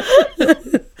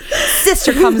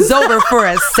 Sister comes over for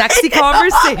a sexy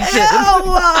conversation.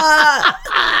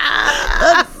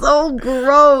 That's so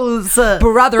gross.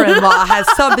 Brother-in-law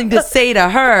has something to say to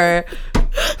her.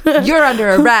 You're under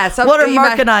arrest. What are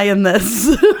Mark and I in this?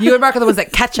 You and Mark are the ones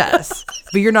that catch us,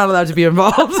 but you're not allowed to be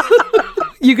involved.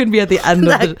 You can be at the end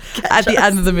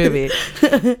of the movie.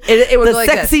 It would the like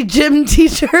sexy this. gym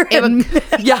teacher.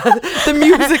 The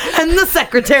music and the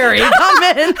secretary come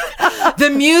in.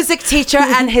 The music teacher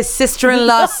and his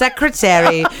sister-in-law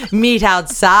secretary meet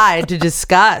outside to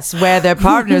discuss where their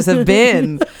partners have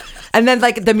been. And then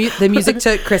like the music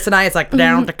to Chris and I, it's like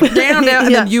down, and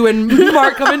then you and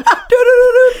Mark come in.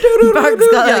 Mark's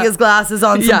got like his glasses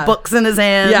on, some books in his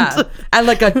hand. Yeah. And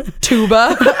like a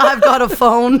tuba. I've got a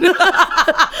phone.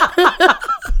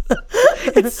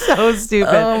 It's so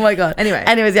stupid. Oh my God.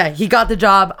 Anyways, yeah, he got the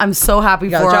job. I'm so happy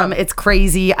for him. It's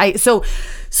crazy. Obviously,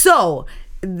 so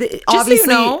you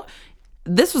know,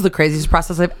 this was the craziest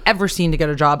process I've ever seen to get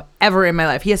a job ever in my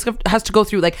life. He has to go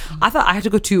through, like, I thought I had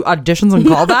to go to auditions and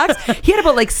callbacks. He had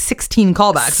about like 16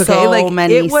 callbacks. Okay, so like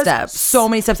many it was steps. so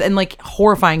many steps, and like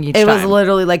horrifying each time. It was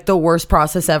literally like the worst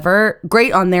process ever.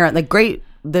 Great on there, like great.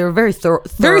 They were very thorough.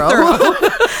 Very thorough.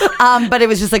 But it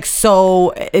was just like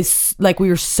it's like we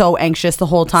were so anxious the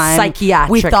whole time. Psychiatric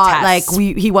We thought tests.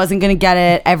 like he wasn't gonna get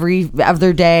it every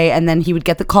other day, and then he would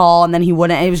get the call, and then he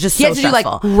wouldn't. It was just he had to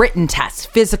stressful. do like written tests,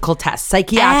 physical tests,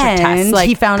 psychiatric tests. And Like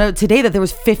he found out today that there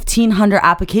was 1,500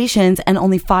 applications, and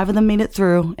only 5 of them made it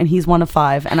through, and he's one of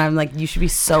 5. And I'm like, you should be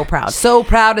so proud. So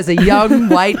proud as a young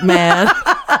white man.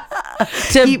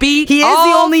 He is the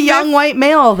only young white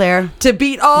male there. To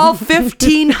beat all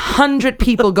 1,500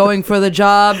 people going for the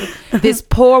job, this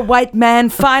poor white man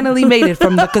finally made it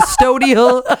from the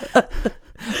custodial,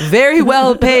 very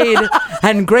well paid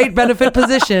and great benefit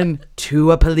position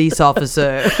to a police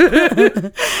officer.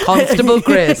 Constable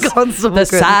Chris. The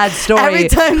sad story. Every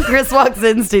time Chris walks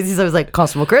in, Stacey's always like,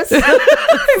 Constable Chris.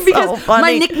 Because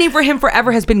my nickname for him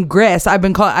forever has been Gris. I'd be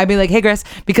like, hey Gris,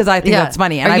 because I think that's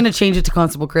funny. And Are you going to change it to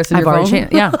Constable Chris in I've your already phone?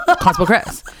 changed. Yeah, Constable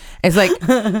Chris. It's like,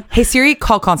 hey Siri,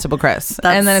 call Constable Chris.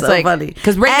 And then it's so like, funny.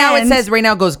 because right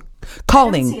now it goes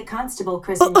calling. See a Constable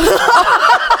Chris.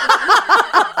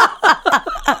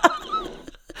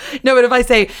 No, but if I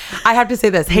say, I have to say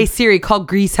this. Hey Siri, call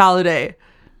Grease Holiday.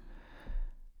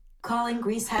 Calling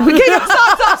Grease Holiday. Okay, no,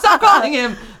 stop calling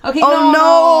him. Okay,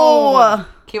 no.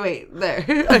 Okay, wait, there.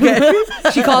 Okay.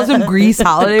 She calls him Grease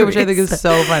Holiday, which I think is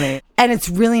so funny. And it's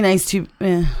really nice to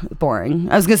boring.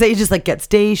 I was gonna say he just like gets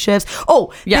day shifts.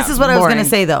 Oh, Yeah, this is what I was boring. gonna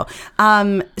say though.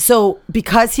 So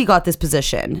because he got this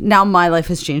position, now my life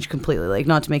has changed completely. Like,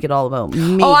 not to make it all about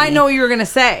me. Oh, I know what you were going to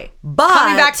say. But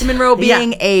coming back to Monroe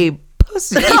being a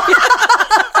pussy.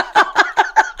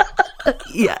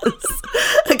 Yes.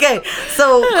 Okay.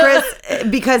 So Chris,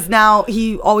 because now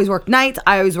he always worked nights,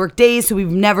 I always work days, so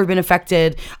we've never been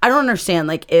affected. I don't understand.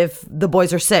 Like, if the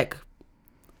boys are sick,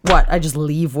 what? I just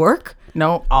leave work?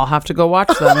 No, I'll have to go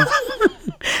watch them.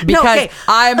 Because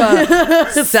I'm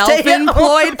a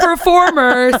self-employed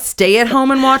performer. Stay at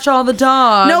home and watch all the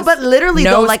dogs. No, but literally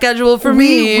no though, like schedule for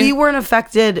me. We weren't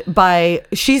affected by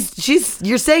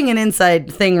you're saying an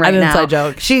inside thing right An now. inside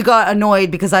joke. She got annoyed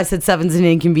because I said 7's an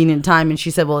inconvenient time, and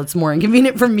she said, well, it's more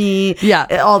inconvenient for me. Yeah,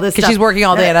 all this because stuff. she's working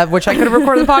all day, which I could have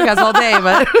recorded the podcast all day.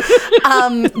 But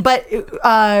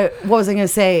what was I going to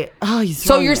say? Oh,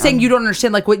 so you're saying you don't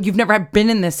understand, like, what you've never been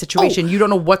in this situation. You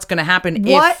don't know what's going to happen.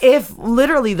 What if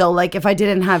literally though, like, if I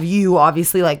didn't have you,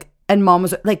 obviously, like, and mom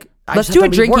was like, let's do a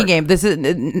drinking game. This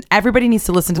is everybody needs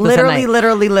to listen to this.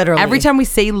 Literally. Every time we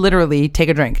say literally, take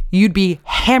a drink. You'd be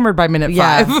hammered by minute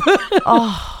 5.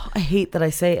 Oh, I hate that I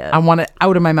say it. I want it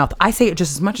out of my mouth. I say it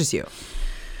just as much as you.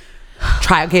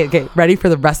 Try. Okay. Ready for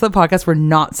the rest of the podcast? We're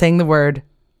not saying the word.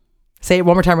 Say it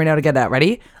one more time right now to get that.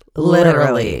 Ready?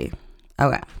 Literally.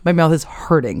 Okay. My mouth is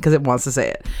hurting because it wants to say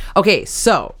it. Okay,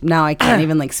 so Now I can't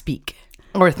even like speak.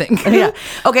 or think. Yeah.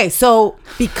 Okay, so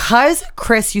because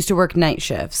Chris used to work night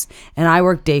shifts and I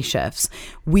work day shifts,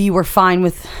 we were fine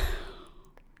with.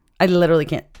 I literally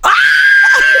can't.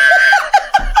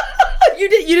 You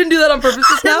didn't do that on purpose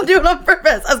just now? I didn't do it on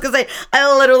purpose. I was gonna say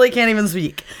I literally can't even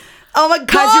speak. Oh my god!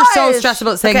 Because you're so stressed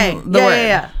about saying the word.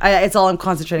 Yeah. It's all I'm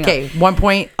concentrating on. Okay, 1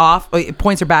 point off.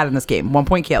 Points are bad in this game. 1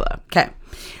 point, Kayla. Okay.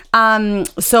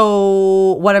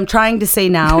 So what I'm trying to say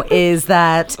now is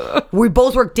that we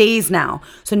both work days now.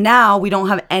 So now we don't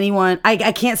have anyone.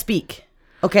 I can't speak.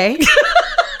 Okay.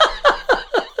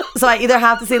 So I either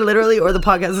have to say literally or the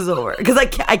podcast is over because I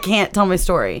can't tell my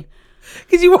story.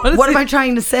 Because you want to. What am I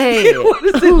trying to say? You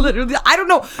want to say literally? I don't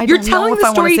know. You're don't telling know if the I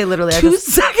wanna story say literally. 2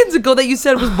 seconds ago that you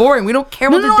said was boring. We don't care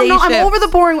about the day No, shift. I'm over the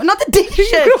boring. Not the day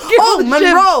shift. don't care Oh, about the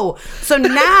Monroe. So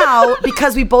now,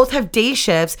 because we both have day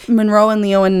shifts, Monroe and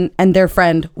Leo and their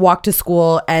friend walk to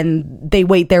school and they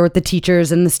wait there with the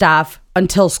teachers and the staff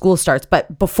until school starts.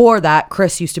 But before that,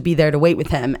 Chris used to be there to wait with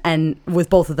him and with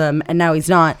both of them, and now he's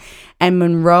not. And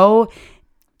Monroe,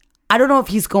 I don't know if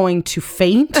he's going to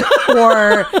faint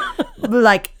or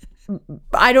like,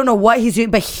 I don't know what he's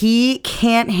doing, but he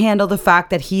can't handle the fact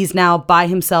that he's now by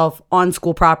himself on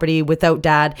school property without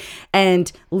dad. And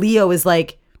Leo is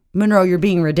like, Monroe, you're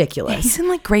being ridiculous. He's in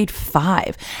like grade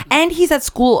 5 and he's at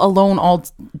school alone all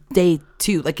day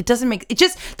too. Like it doesn't make it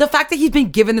just the fact that he's been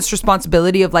given this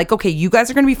responsibility of like, okay, you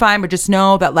guys are going to be fine, but just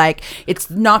know that like it's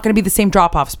not going to be the same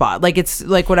drop off spot. Like it's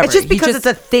like whatever. It's just because it's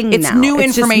a thing it's now. New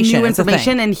it's information. Just new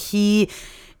information and he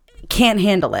can't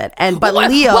handle it. But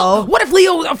Leo, what if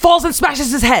Leo falls and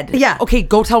smashes his head? Yeah. Okay,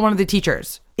 go tell one of the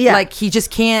teachers. Yeah. Like he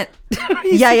just can't.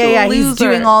 Yeah. He's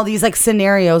doing all these like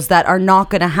scenarios that are not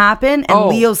going to happen, and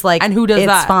Leo's like, and who does it's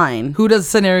that? Fine. Who does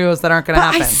scenarios that aren't going to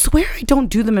happen? I swear I don't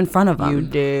do them in front of him. You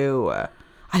do.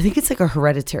 I think it's like a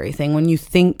hereditary thing when you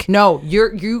think. No,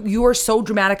 you are so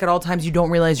dramatic at all times you don't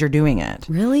realize you're doing it.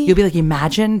 Really? You'll be like,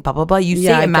 imagine, blah blah blah. You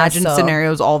say imagine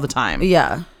scenarios all the time.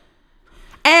 Yeah.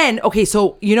 And okay,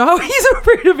 so you know how he's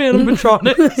afraid of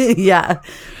animatronics? Yeah.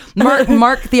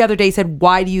 Mark the other day said,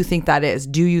 why do you think that is?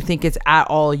 Do you think it's at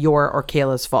all your or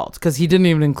Kayla's fault? Because he didn't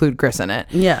even include Chris in it.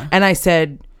 Yeah. And I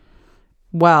said,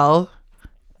 well,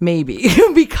 maybe.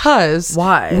 Because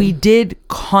why? We did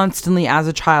constantly as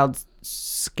a child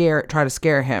try to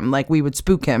scare him. Like we would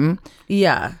spook him.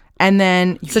 Yeah. And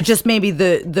then so just maybe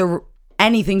the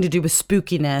anything to do with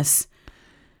spookiness,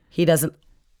 he doesn't.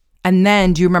 And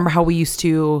then do you remember how we used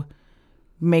to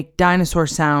make dinosaur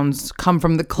sounds come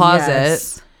from the closet?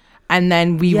 Yes. And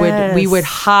then we would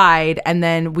hide, and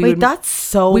then we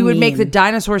would make the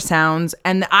dinosaur sounds.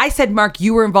 And I said, Mark,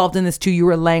 you were involved in this too. You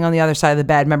were laying on the other side of the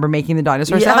bed. Remember making the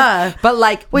dinosaur sounds? But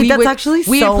like, we would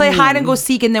play hide and go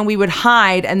seek, and then we would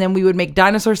hide, and then we would make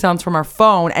dinosaur sounds from our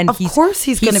phone. And of course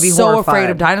he's going to be so horrified. afraid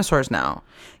of dinosaurs now.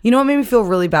 You know what made me feel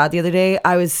really bad the other day?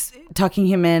 I was tucking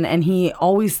him in, and he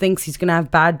always thinks he's going to have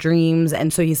bad dreams.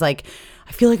 And so he's like,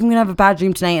 I feel like I'm going to have a bad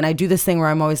dream tonight. And I do this thing where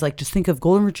I'm always like, just think of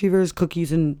golden retrievers,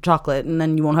 cookies, and chocolate, and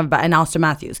then you won't have and Austin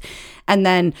Matthews. And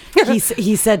then he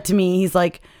said to me, he's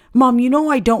like, Mom, you know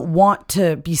I don't want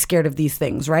to be scared of these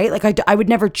things, right? Like I would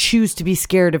never choose to be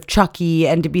scared of Chucky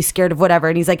and to be scared of whatever.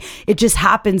 And he's like, it just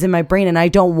happens in my brain, and I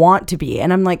don't want to be.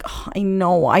 And I'm like, oh, I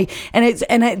know.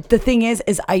 The thing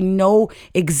is I know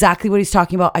exactly what he's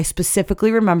talking about. I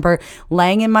specifically remember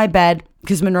laying in my bed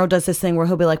because Monroe does this thing where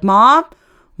he'll be like, Mom,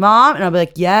 and I'll be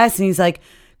like, yes. And he's like,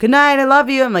 good night, I love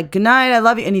you. I'm like, good night, I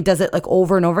love you. And he does it like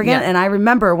over and over again. Yeah. And I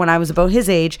remember when I was about his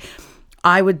age,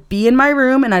 I would be in my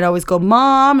room and I'd always go,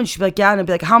 Mom. And she'd be like, yeah. And I'd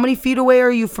be like, how many feet away are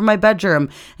you from my bedroom?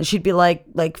 And she'd be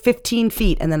like 15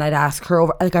 feet. And then I'd ask her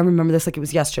over. Like, I remember this like it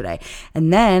was yesterday.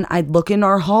 And then I'd look in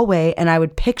our hallway and I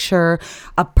would picture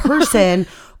a person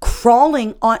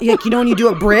crawling on, like, you know, when you do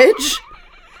a bridge,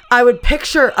 I would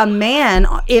picture a man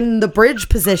in the bridge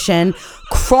position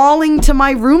crawling to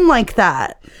my room like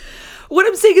that. What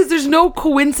I'm saying is there's no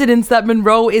coincidence that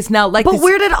Monroe is now like But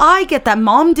where did I get that?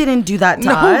 Mom didn't do that to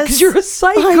us. No, because you're a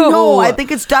psycho. I know. I think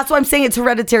that's why I'm saying it's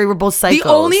hereditary. We're both psychos. The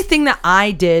only thing that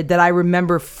I did that I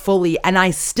remember fully, and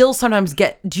I still sometimes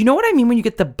get, do you know what I mean when you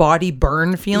get the body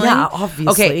burn feeling? Yeah,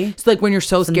 obviously. Okay, it's like when you're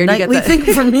so scared you get that thing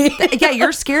for me. Yeah,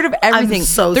 you're scared of everything. I'm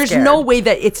so There's scared. no way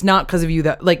that it's not because of you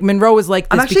that, like, Monroe is like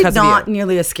this I'm actually because of you. not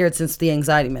nearly as scared since the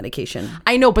anxiety medication.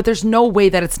 I know, but there's no way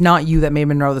that it's not you that made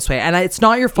Monroe this way, and it's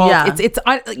not your fault. Yeah.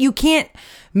 You can't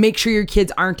make sure your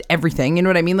kids aren't everything. You know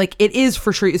what I mean? Like, it is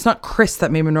for sure. It's not Chris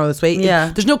that made Monroe this way.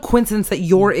 Yeah. There's no coincidence that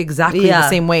you're exactly the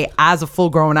same way as a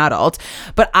full-grown adult.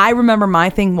 But I remember my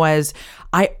thing was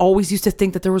I always used to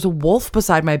think that there was a wolf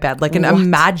beside my bed, like an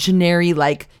imaginary,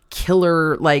 like,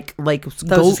 killer, like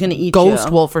ghost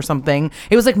wolf or something.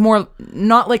 It was like more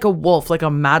not like a wolf, like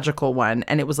a magical one,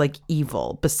 and it was like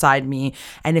evil beside me.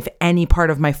 And if any part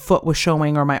of my foot was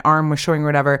showing or my arm was showing or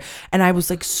whatever, and I was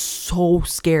like so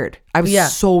scared. I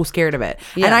was so scared of it.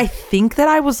 Yeah. And I think that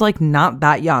I was like not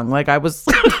that young. Like I was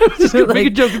just gonna make a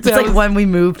joke. It's like when we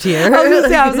moved here. I was gonna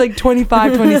say I was like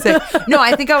 25, 26. No,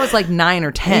 I think I was like 9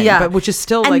 or 10. Yeah. But which is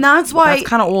still and like, that's why, that's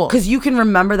kind of old. Because you can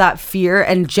remember that fear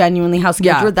and genuinely how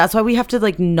scared you were. That's why we have to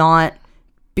like not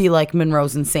be like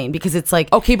Monroe's insane, because it's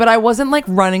like, okay, but I wasn't like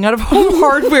running out of home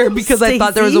hardware because I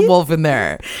thought there was a wolf in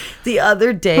there. The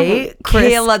other day,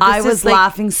 Chris, Kayla, I was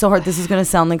laughing so hard. This is going to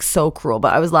sound like so cruel,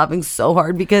 but I was laughing so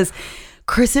hard because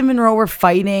Chris and Monroe were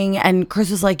fighting, and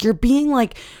Chris was like, you're being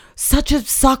like such a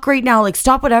suck right now, like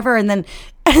stop whatever. And then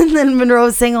Monroe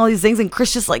was saying all these things, and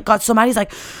Chris just like got so mad. He's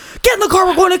like, get in the car,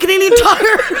 we're going to Canadian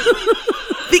Tire.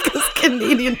 Because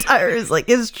Canadian Tire is like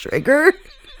his trigger.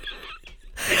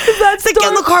 That's like, get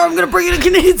in the car, I'm gonna bring you to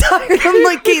Canadian Tire. I'm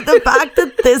like, Kate, the fact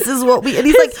that this is what we, and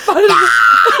he's like,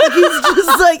 he's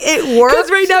just like, it works.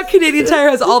 Because right now Canadian Tire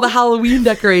has all the Halloween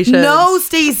decorations. No,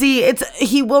 Stacey,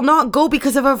 he will not go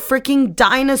because of a freaking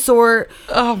dinosaur.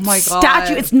 Oh my god,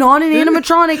 statue. It's not an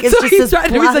animatronic. It's so just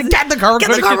this. He's like, get in the car, we're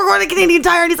going to Canadian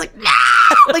Tire, and he's like, nah.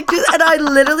 Like, and I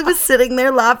literally was sitting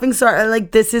there laughing so hard.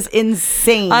 Like, this is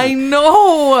insane. I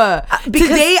know.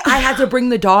 Today I had to bring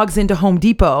the dogs into Home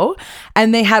Depot,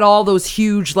 and they had all those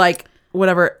huge, like,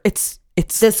 whatever.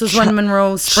 This was when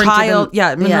Monroe sprinted.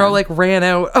 Monroe like ran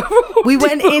out. We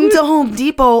went into Home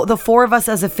Depot, the four of us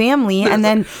as a family, and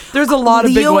then there's a lot of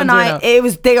big Leo ones and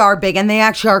right they are big, and they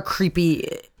actually are creepy.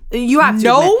 You have to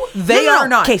No, admit. they are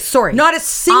not. Okay, sorry. Not a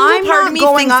single I'm part not of me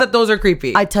going thinks up- that those are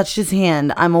creepy. I touched his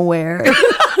hand. I'm aware.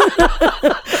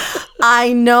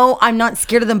 I know I'm not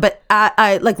scared of them, but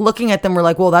I like looking at them. We're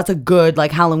like, well, that's a good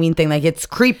like Halloween thing. Like, it's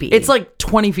creepy. It's like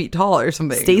 20 feet tall or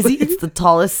something. Stacey, it's the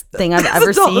tallest thing I've It's ever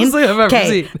the tallest seen. thing I've ever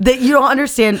seen. That you don't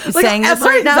understand Like, saying am this I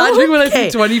right now. exaggerating when I say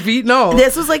Okay. 20 feet? No.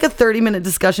 This was like a 30-minute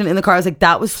discussion in the car. I was like,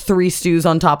 that was 3 stews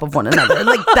on top of one another.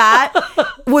 Like, that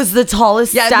was the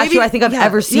tallest Yeah, statue maybe- I think I've yeah,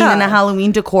 ever seen yeah. in a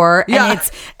Halloween decor. Yeah.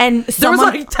 And There was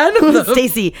someone, like 10 of them.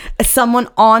 Stacey, someone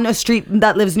on a street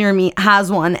that lives near me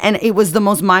has one, and it was the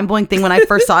most mind-blowing thing when I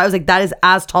first saw it. I was like, that is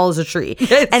as tall as a tree.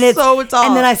 It's so tall.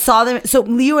 And then I saw them. So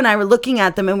Leo and I were looking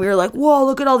at them, and we were like, whoa,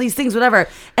 look at all these things, whatever.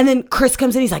 And then Chris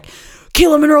comes in. He's like,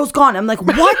 Kayla Monroe's gone. I'm like,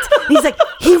 what? And he's like,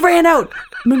 he ran out.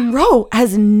 Monroe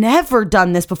has never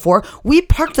done this before. We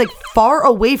parked like far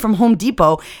away from Home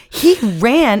Depot. He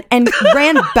ran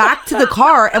back to the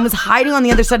car and was hiding on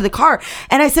the other side of the car.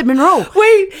 And I said, Monroe,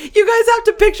 Wait, you guys have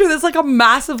to picture this like a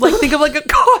massive, like, think of like a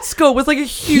Costco with like a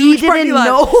he huge didn't parking lot.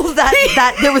 know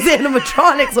that there was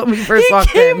animatronics when we first He walked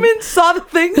came in, saw the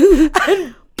thing,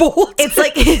 and bolted. It's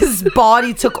like his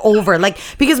body took over, like,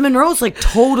 because Monroe's like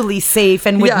totally safe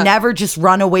and would Yeah. never just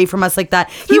run away from us like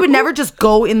that. He would never just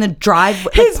go in the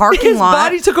parking his lot.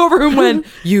 body took over and went,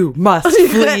 you must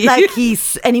flee. Like he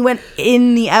went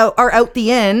in the out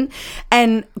the inn,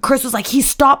 and Chris was like, he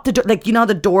stopped the door, like, you know,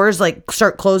 the doors like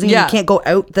start closing. Yeah. You can't go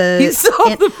out the. He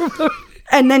stopped the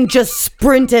and then just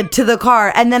sprinted to the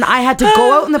car. And then I had to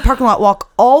go out in the parking lot,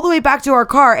 walk all the way back to our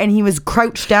car, and he was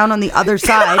crouched down on the other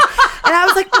side. And I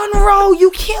was like, Monroe, you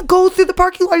can't go through the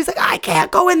parking lot. He's like, I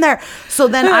can't go in there. So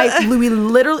then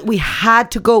we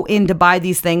had to go in to buy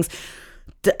these things.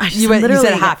 You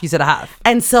said a half.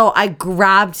 And so I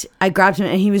grabbed him,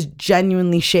 and he was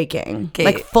genuinely shaking,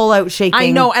 like full out shaking. I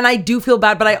know, and I do feel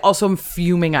bad, but I also am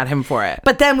fuming at him for it.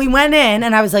 But then we went in,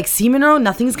 and I was like, "See, Monroe,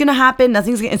 nothing's gonna happen.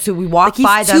 And so we walked He's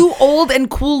by them. too old and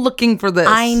cool looking for this.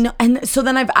 I know. And so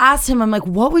then I've asked him, I'm like,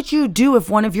 what would you do if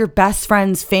one of your best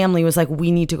friend's family was like, we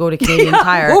need to go to Canadian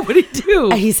Tire? What would he do?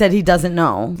 And he said he doesn't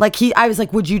know. Like, I was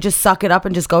like, would you just suck it up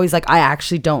and just go? He's like, I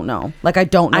actually don't know. Like, I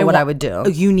don't know what I would do.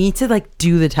 You need to like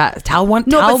do the test. Tell one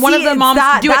but of see, the moms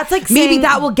that- to do that's it. like Maybe saying-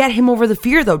 that will get him over the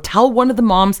fear, though. Tell one of the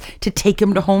moms to take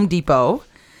him to Home Depot.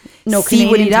 No, see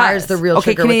what he Canadian Tire's does. the real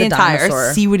trigger with the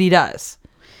dinosaur. See what he does,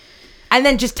 and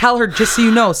then just tell her, just so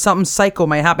you know, something psycho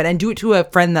might happen, and do it to a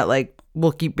friend that like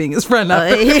will keep being his friend.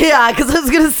 Yeah, because I was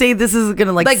gonna say this is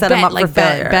gonna like set Ben, him up like for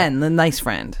failure. Ben, the nice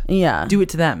friend. Yeah. Do it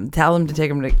to them. Tell him to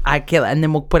take him to Kayla, and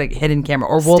then we'll put a hidden camera,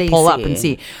 or we'll pull up and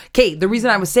see. Okay, the reason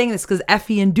I was saying this because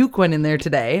Effie and Duke went in there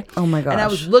today. Oh my gosh. And I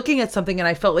was looking at something, and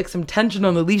I felt like some tension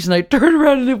on the leash, and I turned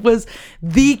around, and it was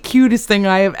the cutest thing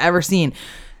I have ever seen.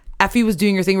 Effie was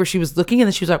doing her thing where she was looking, and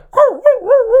then she was like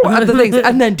at the things,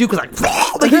 and then Duke was like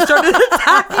he started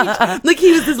attacking, like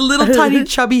he was this little tiny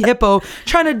chubby hippo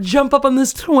trying to jump up on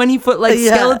this 20-foot like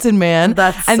skeleton man.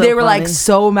 And so they were like funny.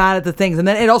 so mad at the things, and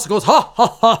then it also goes ha ha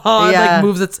ha ha, and like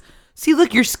moves its. See,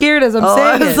 look, you're scared as I'm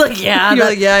saying. I was it. like, yeah. You're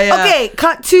like, yeah. Okay,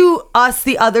 cut to us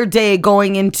the other day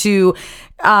going into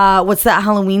what's that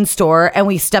Halloween store, and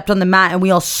we stepped on the mat and we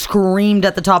all screamed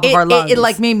at the top of our lungs. It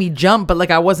like made me jump, but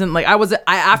like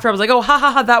after I was like, oh ha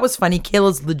ha ha, that was funny.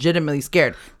 Kayla's legitimately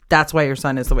scared. That's why your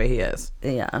son is the way he is.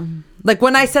 Yeah. Like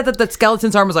when I said that the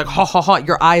skeleton's arm was like ha ha ha,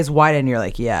 your eyes wide and you're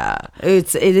like, yeah.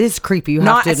 It is creepy, you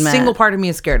Not have to a admit. single part of me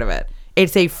is scared of it.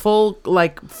 It's a full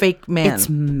like fake man. It's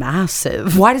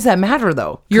massive. Why does that matter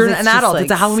though? You're It's an just, adult. like,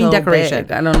 It's a Halloween so decoration.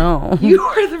 big. I don't know. You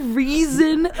are the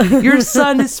reason your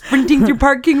son is sprinting through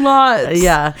parking lots.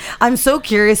 Yeah. I'm so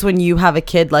curious when you have a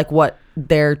kid, like what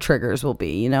their triggers will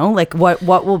be, you know? Like what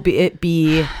will be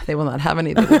They will not have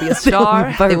any. They will be a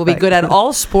star. They They will be good at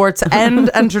all sports and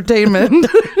entertainment.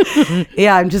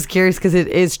 Yeah, I'm just curious because it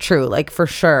is true. Like for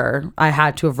sure, I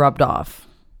had to have rubbed off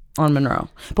on Monroe.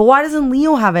 But why doesn't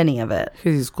Leo have any of it?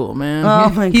 Because he's cool, man. Oh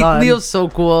my God. Leo's so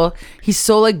cool. He's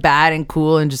so like bad and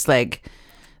cool and just like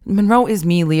Monroe is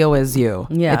me, Leo is you.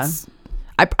 Yeah.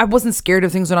 I wasn't scared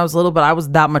of things when I was little, but I was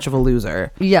that much of a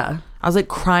loser. Yeah. I was like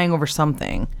crying over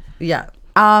something. Yeah.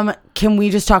 Can we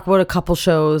just talk about a couple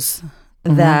shows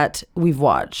that we've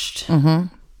watched?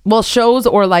 Well, shows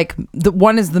or like the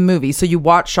one is the movie. So you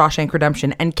watch Shawshank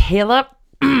Redemption, and Kayla,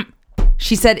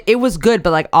 She said it was good,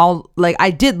 but I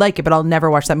did like it, but I'll never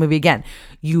watch that movie again.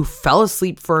 You fell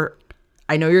asleep for.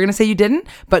 I know you're gonna say you didn't,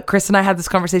 but Chris and I had this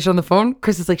conversation on the phone.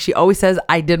 Chris is like, she always says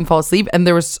I didn't fall asleep, and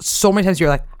there was so many times you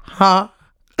were like, huh?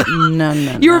 No.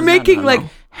 You were making like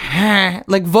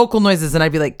vocal noises, and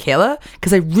I'd be like, Kayla,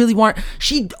 because I really want.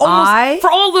 She almost,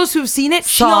 for all those who've seen it,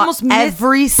 she almost missed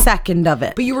every second of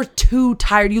it. But you were too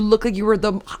tired. You looked like you were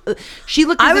She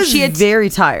looked. As if she had very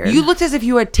tired. You looked as if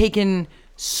you had taken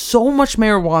so much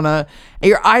marijuana, and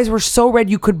your eyes were so red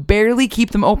you could barely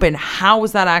keep them open. How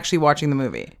was that actually watching the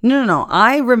movie? No.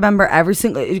 I remember every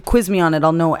single. Quiz me on it.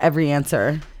 I'll know every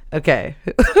answer. Okay.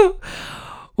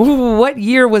 What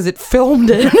year was it filmed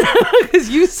in? Because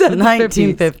you said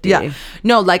 1950. Yeah.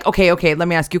 No, like, okay. Let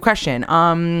me ask you a question.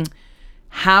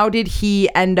 How did he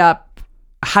end up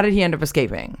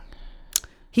escaping?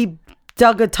 He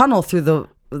dug a tunnel through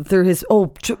his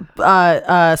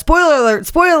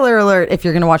spoiler alert if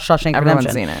you're gonna watch Shawshank Everyone's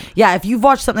Redemption. seen it. Yeah, if you've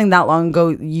watched something that long ago,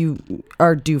 you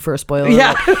are due for a spoiler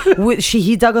alert.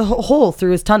 He dug a hole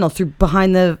through his tunnel through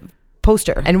behind the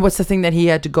poster. And what's the thing that he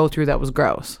had to go through that was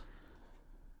gross?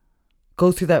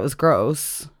 That was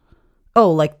gross. Oh,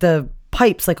 like the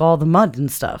pipes, like all the mud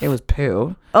and stuff. It was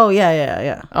poo. Oh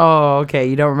yeah. Oh, okay.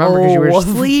 You don't remember because you were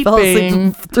sleeping. Fell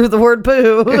asleep through the word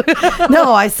poo.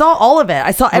 No, I saw all of it.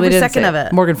 I saw every second of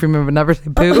it. Morgan Freeman would never say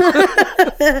poo.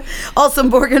 Also,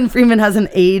 Morgan Freeman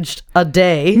hasn't aged a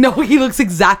day. No, he looks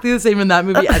exactly the same in that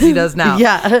movie as he does now.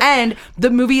 Yeah. And the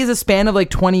movie is a span of like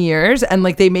 20 years, and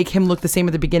like they make him look the same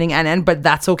at the beginning and end, but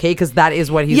that's okay because that is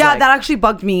what he's like. Yeah, that actually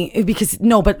bugged me because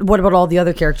but what about all the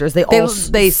other characters?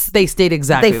 They stayed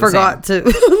exactly they the forgot same.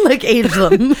 to like age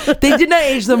them. They did not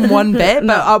age them one bit,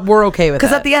 but we're okay with it.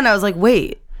 Because at the end I was like,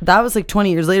 wait, that was like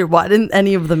 20 years later. Why didn't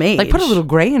any of them age? Like put a little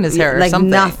gray in his hair or something.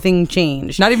 Nothing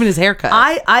changed. Not even his haircut.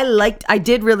 I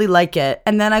did really like it.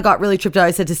 And then I got really tripped out.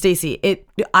 I said to Stacey,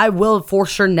 I will for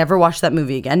sure never watch that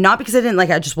movie again. Not because I didn't like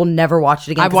it, I just will never watch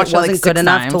it again. I've watched it wasn't like good 6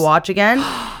 enough times. to watch again.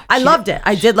 I loved it.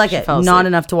 I did like it. Not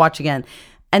enough to watch again.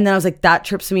 And then I was like, that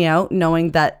trips me out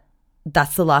knowing that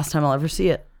that's the last time I'll ever see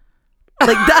it.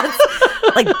 Like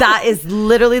that is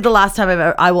literally the last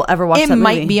time I will ever watch that movie. It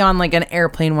might be on like an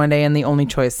airplane one day and the only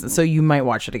choice, so you might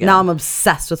watch it again. Now I'm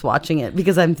obsessed with watching it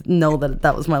because I know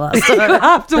that was my last time. I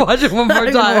have to watch it one more time.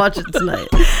 I'm gonna watch it tonight.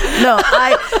 No,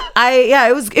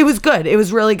 it was good. It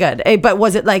was really good. But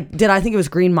was it like? Did I think it was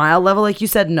Green Mile level like you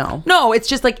said? No, it's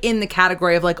just like in the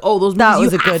category of like, oh, those movies that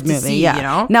was you a good have to movie. see, Yeah. You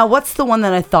know. Now what's the one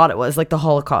that I thought it was like the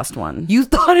Holocaust one? You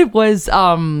thought it was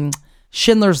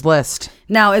Schindler's List.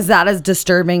 Now, is that as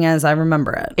disturbing as I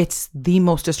remember it? It's the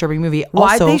most disturbing movie.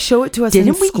 Why'd they show it to us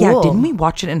in school? Yeah, didn't we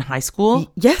watch it in high school?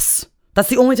 Yes. That's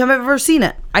the only time I've ever seen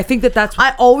it. I think that's...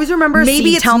 I always remember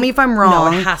tell me if I'm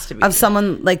wrong. No, it has to be. Of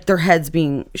someone, like, their heads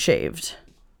being shaved.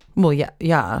 Well,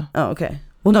 yeah. Oh, okay.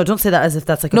 Well, no, don't say that as if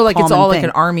that's like a no, like it's all thing. like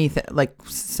an army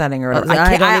setting or whatever.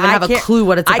 I don't even have a clue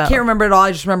what it's about. I can't remember it all.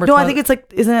 I just remember... No, I think it's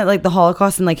like... Isn't it like the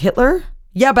Holocaust and like Hitler?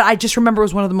 Yeah, but I just remember it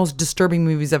was one of the most disturbing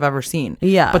movies I've ever seen.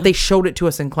 Yeah. But they showed it to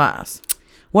us in class.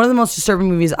 One of the most disturbing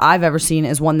movies I've ever seen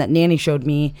is one that Nanny showed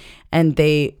me, and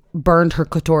they burned her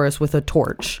clitoris with a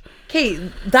torch. Okay,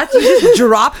 that's you just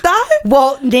dropped that?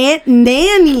 Well,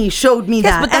 Nanny showed me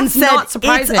that but that's and said not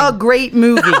surprising. It's a great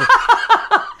movie.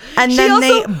 And then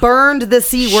they burned the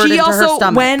C word into her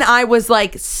stomach. When I was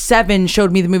like 7,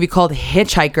 showed me the movie called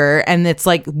Hitchhiker, and it's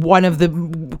like one of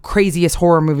the craziest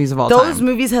horror movies of all time. Those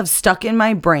movies have stuck in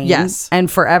my brain. Yes.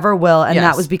 And forever will. And Yes.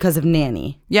 that was because of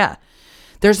Nanny. Yeah.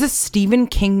 There's this Stephen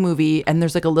King movie, and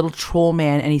there's like a little troll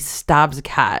man, and he stabs a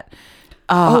cat.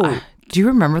 Do you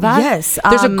remember that? Yes.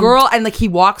 There's a girl, and like he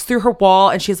walks through her wall,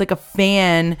 and she has like a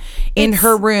fan in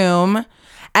her room.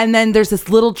 And then there's this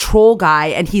little troll guy,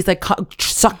 and he's like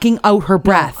sucking out her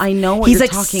breath. I know what he's you're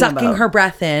like talking sucking about. her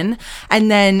breath in,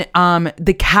 and then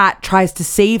the cat tries to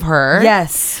save her.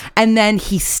 Yes. and then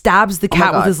he stabs the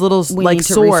cat with God. his little We like need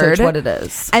to sword. research what it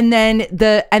is. And then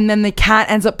the cat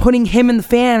ends up putting him in the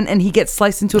fan, and he gets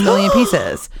sliced into a million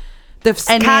pieces. The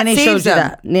And cat Nanny saves showed you him.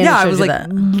 that. Nanny I showed was you like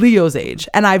that. Leo's age,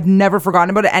 and I've never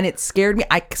forgotten about it, and it scared me.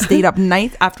 I stayed up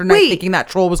night after night Wait. thinking that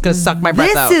troll was going to suck my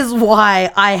breath out. This is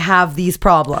why I have these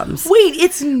problems. Wait,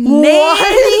 it's What?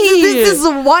 Nanny. This is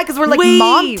why, because we're like, Wait.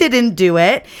 Mom didn't do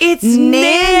it. It's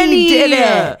Nanny did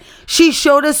Nanny. it. She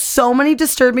showed us so many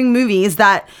disturbing movies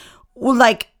that,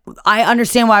 like, I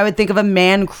understand why I would think of a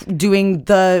man doing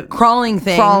the crawling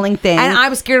thing, and I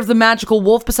was scared of the magical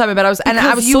wolf beside my bed. I was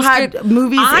Because you so had scared.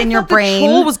 movies I in your thought the brain.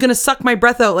 troll was gonna suck my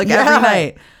breath out like every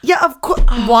night. Yeah, of course.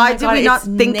 Oh Why my did God, we not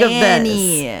it's think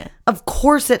Nanny. of this? Of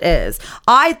course it is.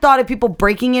 I thought of people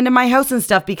breaking into my house and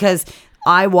stuff because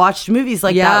I watched movies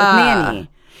like that with Nanny.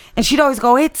 And she'd always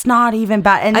go, it's not even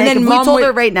bad. And then if we told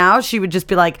her right now, she would just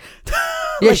be like,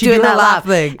 yeah, she'd do that laugh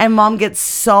thing. And mom gets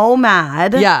so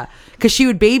mad. Yeah. Because she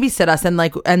would babysit us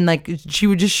and she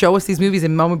would just show us these movies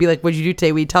and mom would be like, what'd you do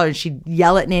today? We'd tell her and she'd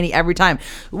yell at Nanny every time.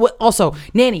 Also,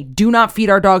 Nanny, do not feed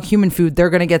our dog human food. They're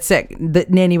going to get sick. The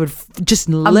Nanny would just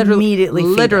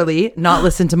literally not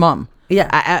listen to mom. Yeah.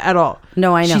 At all.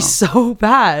 No, I know. She's so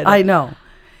bad. I know.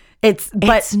 It's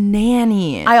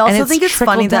Nanny. I also think it's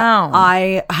funny that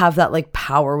I have that like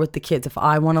power with the kids. If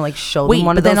I want to like show them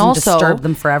one of those and disturb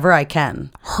them forever, I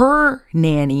can. Her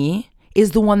nanny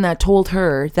is the one that told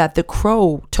her that the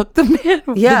crow took the man,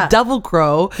 the devil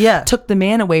crow, took the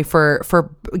man away for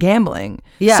gambling.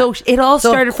 Yeah. So it all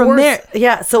started from there.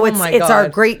 Yeah. So it's our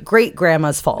great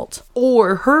grandma's fault.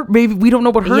 Or her, maybe we don't know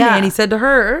what her nanny said to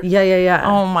her. Yeah.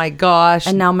 Oh my gosh.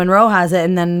 And now Monroe has it,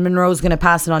 and then Monroe's going to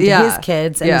pass it on to his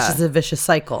kids, and it's just a vicious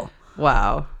cycle.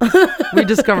 Wow. We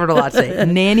discovered a lot today.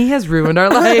 Nanny has ruined our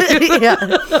life.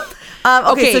 Yeah.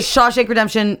 Okay, so Shawshank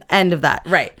Redemption, end of that.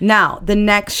 Right. Now, the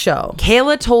next show.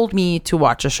 Kayla told me to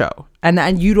watch a show.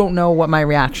 And you don't know what my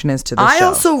reaction is to this show. I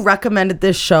also recommended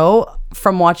this show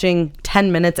from watching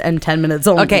 10 minutes and 10 minutes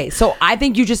only. Okay, so I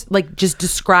think you just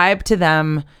describe to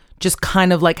them just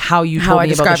kind of like how you told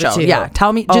me about the show. Yeah,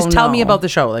 tell me about the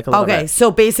show like a little bit. Okay, so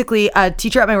basically a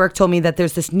teacher at my work told me that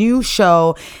there's this new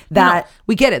show that... No,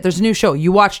 we get it. There's a new show.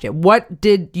 You watched it. What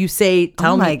did you say?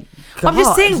 Tell me. My God. I'm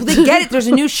just saying, they get it. There's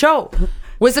a new show.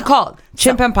 What's it called?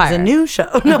 Chimp Empire. It's a new show.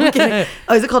 No, I'm kidding.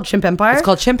 Oh, is it called Chimp Empire? It's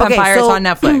called Chimp Empire. It's on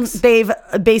Netflix. They've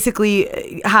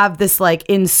basically have this like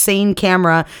insane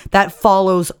camera that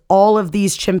follows all of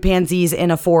these chimpanzees in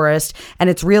a forest,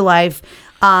 and it's real life.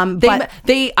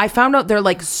 I found out they're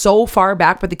like so far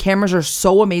back, but the cameras are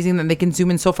so amazing that they can zoom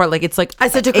in so far. Like it's like I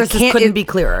said to Chris, it couldn't be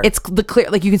clearer. It's the clear,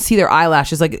 like you can see their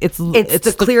eyelashes. Like it's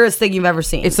the clearest thing you've ever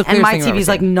seen. It's the clearest thing. And my TV's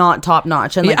like not top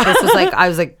notch, and like this was like I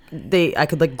was like I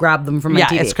could like grab them from my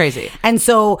TV. Yeah, it's crazy. And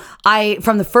so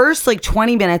from the first like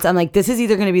 20 minutes, I'm like, this is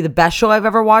either going to be the best show I've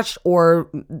ever watched, or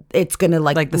it's going to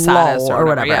like the saddest or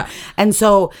whatever. Yeah. And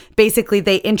so basically,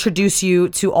 they introduce you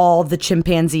to all the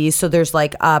chimpanzees. So there's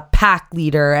like a pack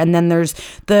leader, and then there's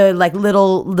the like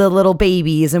little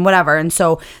babies and whatever. And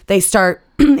so they start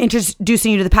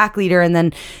introducing you to the pack leader, and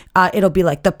then it'll be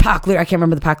like the pack leader. I can't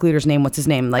remember the pack leader's name. What's his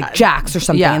name? Like Jax or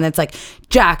something. Yeah. And it's like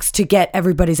Jax to get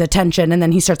everybody's attention. And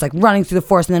then he starts like running through the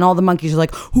forest, and then all the monkeys are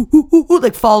like, hoo, hoo, hoo, hoo,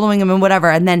 like following him and whatever.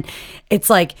 And then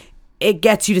it's like, it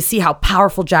gets you to see how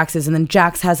powerful Jax is. And then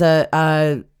Jax has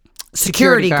a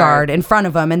security guard in front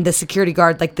of him, and the security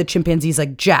guard, like the chimpanzee's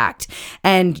like jacked,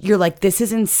 and you're like, this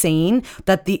is insane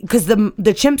that because the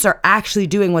chimps are actually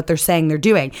doing what they're saying they're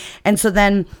doing. And so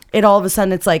then it all of a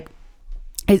sudden it's like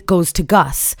it goes to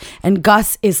Gus, and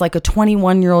Gus is like a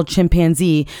 21-year-old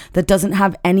chimpanzee that doesn't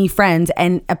have any friends,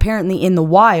 and apparently in the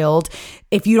wild,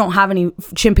 if you don't have any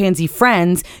chimpanzee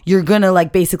friends, you're gonna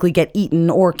like basically get eaten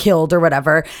or killed or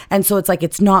whatever. And so it's like,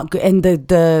 it's not good. And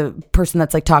the person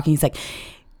that's like talking, he's like,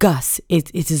 Gus,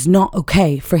 it is not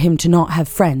okay for him to not have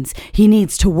friends. He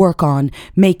needs to work on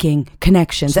making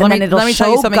connections. So and then it'll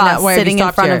show Gus sitting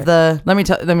in front of the... Let me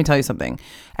tell you something.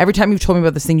 Every time you've told me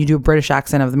about this thing, you do a British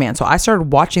accent of the man. So I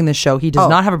started watching this show. He does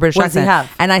not have a British accent. What does he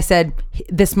have? And I said,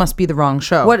 this must be the wrong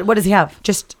show. What does he have?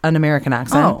 Just an American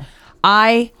accent. Oh.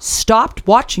 I stopped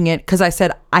watching it because I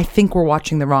said, I think we're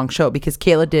watching the wrong show, because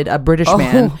Kayla did a British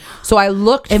man. So I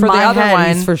looked for the other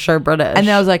one. He's for sure British. And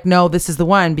then I was like, no, this is the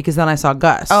one, because then I saw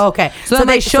Gus. Oh, okay. So then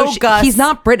they show Gus. He's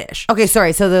not British. Okay,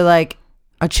 sorry. So they're like,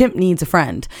 a chimp needs a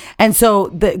friend. And so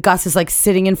Gus is like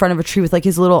sitting in front of a tree with like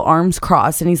his little arms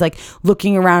crossed, and he's like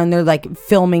looking around, and they're like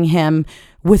filming him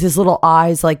with his little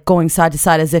eyes like going side to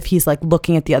side as if he's like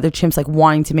looking at the other chimps, like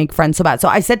wanting to make friends so bad. So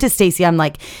I said to Stacey, I'm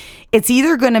like, it's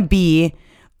either going to be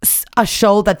a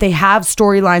show that they have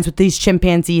storylines with these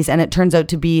chimpanzees, and it turns out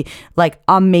to be like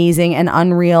amazing and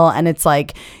unreal, and it's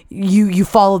like you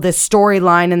follow this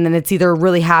storyline, and then it's either a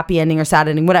really happy ending or sad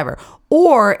ending, whatever.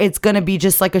 Or it's going to be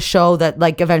just like a show that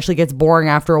like eventually gets boring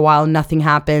after a while and nothing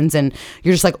happens, and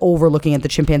you're just like overlooking at the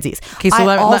chimpanzees. Okay,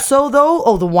 so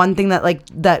the one thing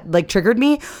that triggered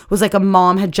me was like a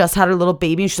mom had just had her little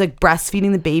baby, and she's like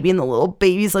breastfeeding the baby, and the little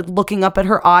baby's like looking up at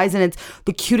her eyes, and it's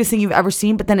the cutest thing you've ever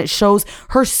seen. But then it shows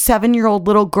her 7-year-old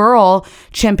little girl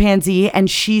chimpanzee, and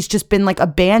she's just been like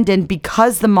abandoned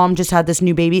because the mom just had this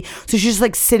new baby. So she's just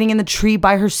like sitting in the tree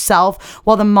by herself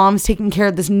while the mom's taking care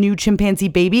of this new chimpanzee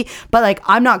baby. But like,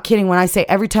 I'm not kidding when I say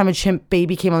every time a chimp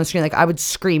baby came on the screen, like I would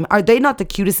scream. Are they not the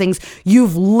cutest things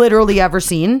you've literally ever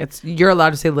seen? You're allowed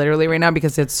to say literally right now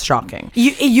because it's shocking.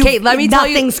 Okay, let me tell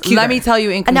you in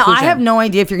conclusion. Now, I have no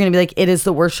idea if you're going to be like, it is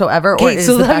the worst show ever. Okay,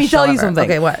 so let me tell you something.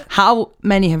 Okay, what? How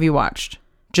many have you watched?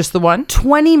 Just the one?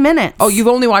 20 minutes. Oh, you've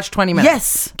only watched 20 minutes?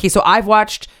 Yes. Okay, so I've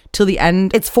watched till the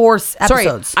end. It's 4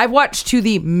 episodes. Sorry, I've watched to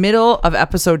the middle of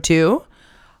episode 2.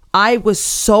 I was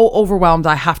so overwhelmed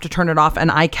I have to turn it off, and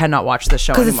I cannot watch this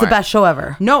show anymore. Because it's the best show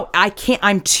ever. No, I can't.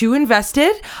 I'm too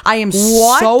invested. I am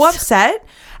What? so upset.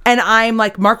 And I'm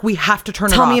like, Mark, we have to turn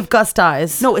it off. Tell me if Gus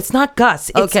dies. No, it's not Gus.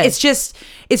 Okay. It's just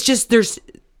there's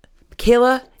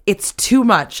Kayla, it's too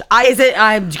much.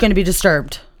 I'm going to be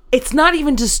disturbed. It's not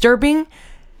even disturbing.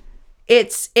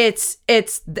 It's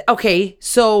okay.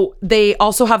 So they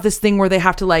also have this thing where they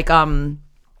have to like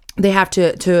they have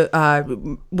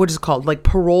to what is it called, like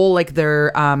parole like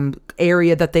their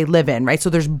area that they live in, right? So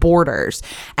there's borders,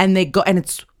 and they go, and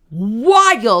it's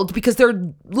wild because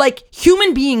they're like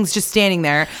human beings just standing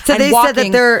there. So and they walking. said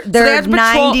that they're So they have to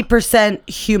patrol- 90%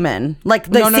 human,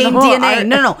 like the No, same no. DNA.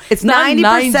 No, it's not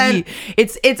 90%. 90.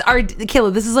 It's our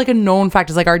Kayla. This is like a known fact.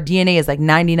 It's like our DNA is like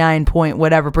 99 point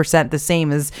whatever percent the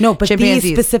same as No, but chimpanzees.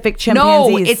 these specific No,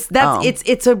 chimpanzees.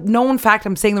 it's a known fact.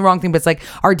 I'm saying the wrong thing, but it's like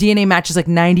our DNA matches like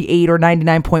 98 or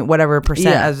 99 point whatever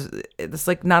percent. Yeah. As it's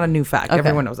like not a new fact.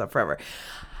 Everyone knows that forever.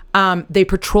 They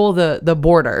patrol the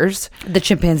borders. The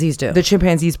chimpanzees do. The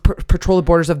chimpanzees patrol the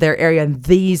borders of their area, and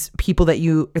these chimps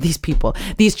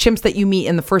that you meet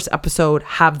in the first episode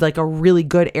have like a really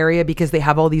good area because they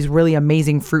have all these really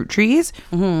amazing fruit trees.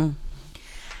 Mm-hmm.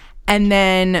 And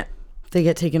then they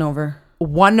get taken over.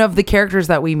 One of the characters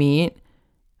that we meet,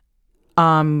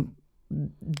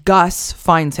 Gus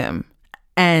finds him.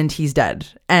 And he's dead.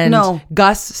 And they're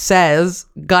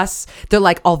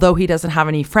like, although he doesn't have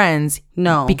any friends,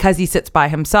 because he sits by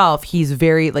himself, he's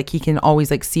very like, he can always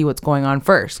like see what's going on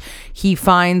first. He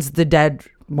finds the dead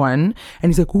one and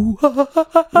he's like, ooh,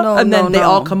 and then they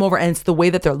all come over, and it's the way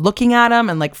that they're looking at him,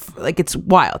 and like it's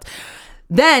wild.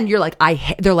 Then you're like,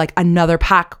 they're like, another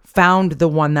pack found the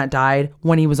one that died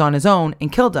when he was on his own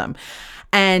and killed him.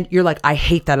 And you're like, I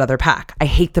hate that other pack. I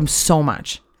hate them so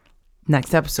much.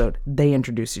 Next episode, they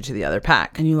introduce you to the other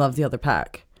pack. And you love the other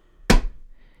pack.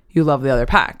 You love the other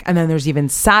pack. And then there's even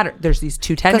sadder. There's these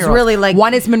two 10-year-olds. Really, like,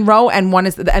 one is Monroe and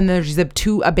there's the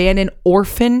two abandoned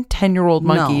orphan 10-year-old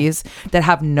monkeys that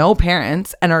have no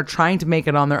parents and are trying to make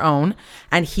it on their own.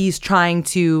 And he's trying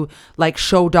to like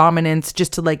show dominance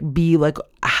just to like be like,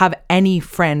 have any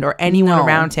friend or anyone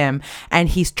around him. And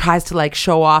he tries to like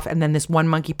show off. And then this one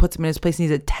monkey puts him in his place, and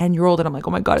he's a 10-year-old. And I'm like,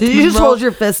 oh my God. Did you just hold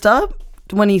your fist up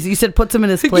when you said puts him in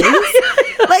his place?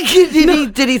 Like,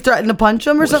 did he threaten to punch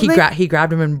him or something? He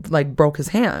grabbed him and like broke his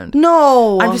hand.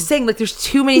 No, I'm just saying, like, there's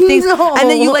too many things. No. And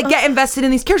then you like get invested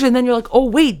in these characters, and then you're like, oh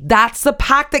wait, that's the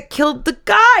pack that killed the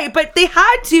guy, but they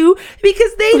had to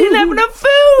because they didn't have enough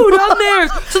food on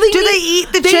theirs. So they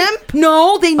eat the chimp?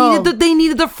 No, they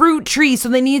needed the fruit tree, so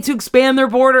they needed to expand their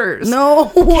borders.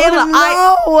 No,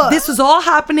 Kayla, this was all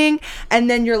happening, and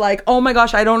then you're like, oh my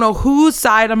gosh, I don't know whose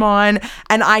side I'm on,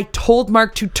 and I told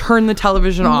Mark to turn the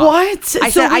television off. What? I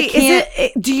said, I can't.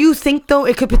 Do you think though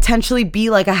it could potentially be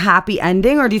like a happy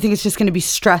ending, or do you think it's just going to be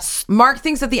stress? Mark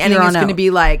thinks that the ending is going to be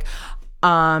like,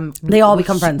 they all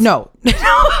become friends. No.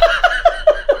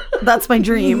 That's my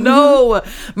dream. No.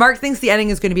 Mark thinks the ending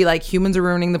is going to be like humans are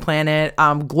ruining the planet.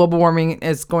 Global warming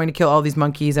is going to kill all these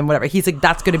monkeys and whatever. He's like,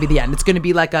 that's going to be the end. It's going to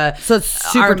be like so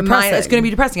it's super depressing. It's going to be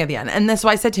depressing at the end. And that's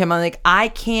why I said to him, I'm like, I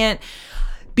can't,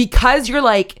 because you're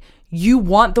like, you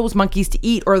want those monkeys to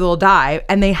eat or they'll die,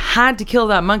 and they had to kill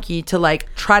that monkey to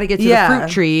like try to get to the fruit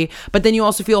tree, but then you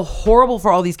also feel horrible for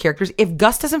all these characters. If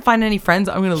Gus doesn't find any friends,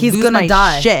 I'm gonna lose my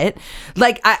die. Shit.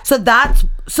 Like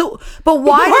but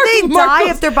why do they die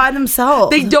if they're by themselves?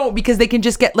 They don't, because they can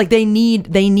just get like they need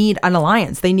an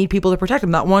alliance. They need people to protect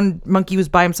them. That one monkey was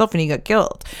by himself and he got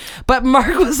killed. But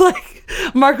Mark was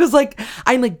like,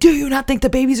 I'm like, do you not think the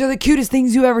babies are the cutest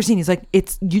things you've ever seen? He's like,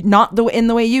 it's not in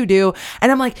the way you do.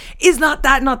 And I'm like, is not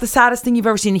the saddest thing you've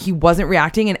ever seen? And he wasn't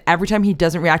reacting. And every time he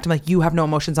doesn't react, I'm like, you have no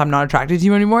emotions. I'm not attracted to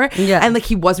you anymore. Yeah. And like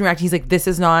he wasn't reacting. He's like, this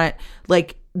is not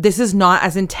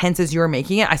as intense as you're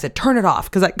making it. I said, turn it off,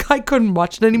 because I couldn't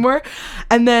watch it anymore.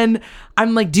 And then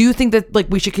I'm like, do you think that like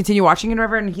we should continue watching it or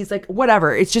whatever? And he's like,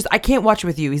 whatever. It's just I can't watch it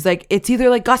with you. He's like, it's either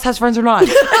like Gus has friends or not.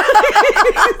 He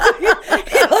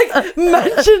like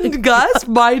mentioned Gus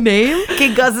by name.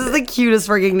 Okay, Gus is the cutest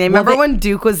freaking name. Remember when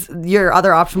Duke was your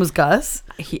other option was Gus?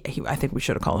 I think we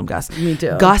should have called him Gus. Me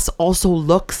too. Gus also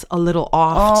looks a little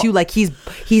off too. Like he's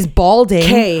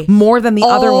balding more than the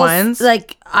other ones.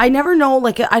 Like I never know.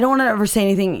 Like I don't want to ever say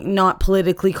anything not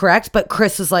politically correct, but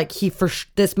Chris is like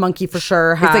this monkey for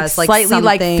sure has it's like slightly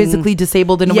like physically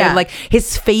disabled in a way. Like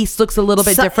his face looks a little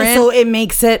bit different. So it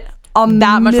makes it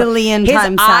that much million his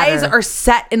times eyes sadder. are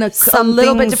set in a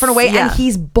little bit different way, yeah. and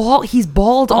he's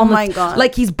bald Oh on my the God.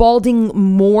 like he's balding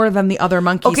more than the other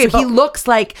monkeys. Okay, so he but- looks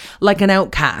like an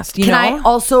outcast. You Can know? I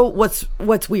also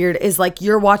what's weird is like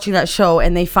you're watching that show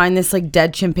and they find this like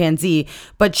dead chimpanzee,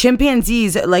 but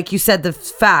chimpanzees, like you said, the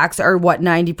facts are what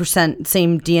 90%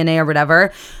 same DNA or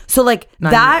whatever. So like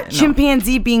that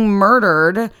chimpanzee being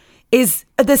murdered is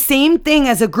the same thing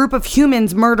as a group of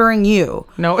humans murdering you.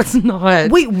 No, it's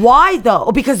not. Wait, why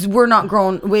though? Because we're not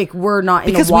grown. Like we're not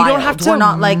in because the wild. we don't have to we're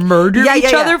not like murder Yeah, each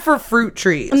yeah, yeah. other for fruit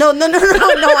trees. No,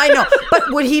 I know.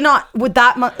 But would he not? Would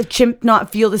that chimp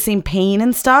not feel the same pain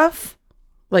and stuff?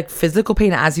 Like physical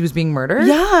pain as he was being murdered.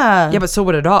 Yeah. Yeah, but so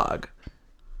would a dog.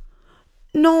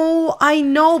 No, I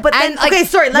know, but then And, like, okay,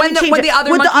 sorry. Let when me the- change when it. the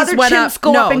other would the monkeys other went chimps up-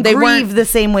 go no, up and they grieve weren't- the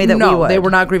same way that we would? they were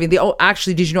not grieving.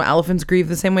 Actually, did you know elephants grieve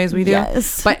the same way as we do?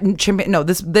 Yes. But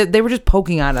they were just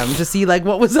poking at him to see like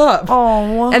what was up.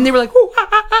 Oh. And they were like, "Ooh, ah,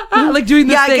 ah, ah, ah," like doing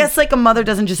this Yeah, thing. I guess like a mother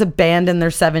doesn't just abandon their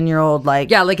 7-year-old.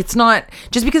 Like, Yeah, like it's not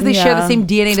just because they share the Yeah. same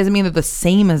DNA doesn't mean they're the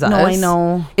same as us. I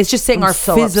know. It's just saying I'm our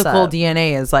so physical upset.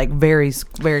 DNA is like very,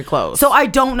 very close. So I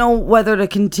don't know whether to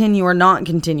continue or not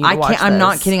continue. To watch I'm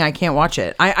not this. kidding. I can't watch it.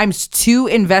 I'm too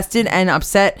invested and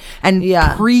upset and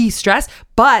Yeah. pre-stressed.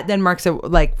 But then Mark said,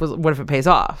 like, what if it pays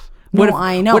off? What No, if,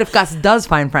 I know. What if Gus does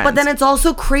find friends? But then it's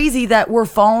also crazy that we're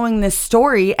following this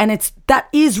story and that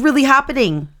is really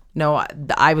happening. no,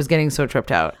 I was getting so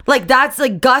tripped out. Like that's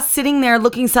like Gus sitting there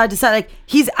looking side to side, like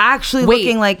he's actually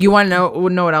looking like you want to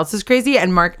know what else is crazy?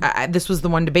 And Mark, this was the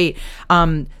one debate.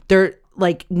 They're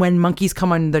like when monkeys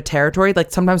come on the territory,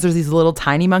 like sometimes there's these little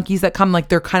tiny monkeys that come, like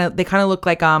they kind of look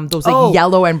like those like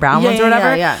yellow and brown ones or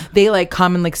whatever. Yeah. They like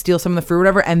come and like steal some of the fruit or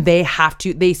whatever, and they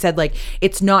said like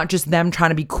it's not just them trying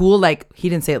to be cool. Like he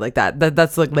didn't say it like that.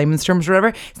 That's like layman's terms or whatever.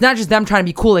 It's not just them trying to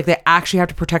be cool. Like they actually have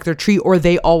to protect their tree or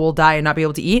they all will die and not be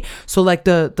able to eat. So like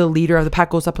the leader of the pack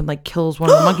goes up and like kills one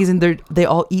of the monkeys and they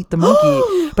all eat the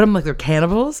monkey. But I'm like, they're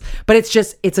cannibals. But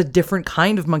it's a different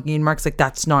kind of monkey. And Mark's like,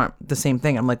 that's not the same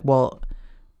thing. I'm like, well,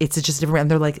 it's just different.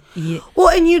 And they're like, well,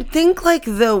 and you'd think like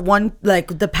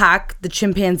the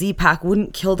chimpanzee pack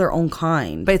wouldn't kill their own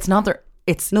kind. but it's not their.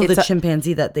 The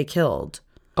chimpanzee that they killed.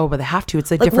 Oh, but they have to.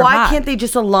 It's like Like, different. why pack. can't they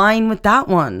just align with that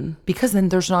one? Because then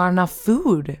there's not enough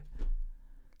food.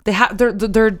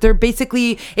 They're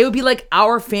basically, it would be like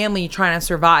our family trying to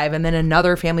survive and then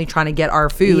another family trying to get our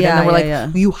food. Yeah, and then we're like,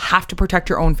 yeah. you have to protect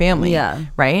your own family. Yeah.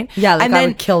 Right? Yeah, like and I then,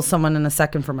 would kill someone in a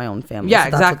second for my own family. yeah,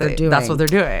 So that's what exactly. they're doing. That's what they're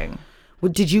doing.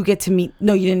 Well, did you get to meet?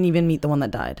 No, you didn't even meet the one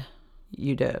that died.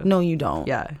 You do. No, you don't.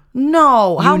 Yeah.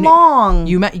 No. How kn- long?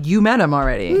 You met him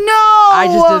already. No. I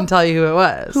just didn't tell you who it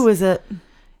was. Who is it?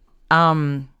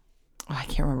 I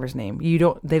can't remember his name. They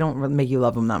don't really make you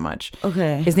love him that much.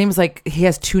 Okay. His name is like, he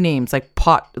has 2 names, like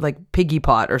Pot, like Piggy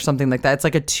Pot or something like that. It's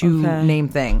like a 2-name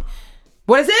thing.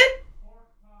 What is it?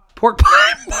 Pork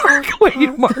pie.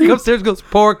 Mark upstairs goes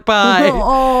pork pie.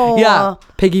 Oh. Yeah.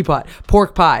 Piggy Pot.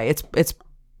 Pork pie. It's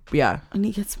yeah. And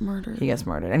he gets murdered. He gets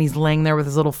murdered. And he's laying there with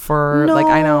his little fur. Like,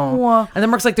 I know. No. And then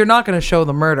Mark's like, they're not going to show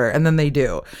the murder. And then they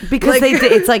do. Because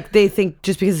it's like they think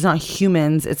just because it's not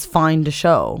humans, it's fine to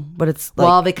show. But it's like,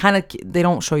 Well, they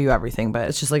don't show you everything, but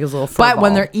it's just like his little fur But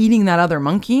when ball. they're eating that other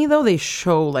monkey, though, they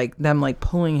show like them like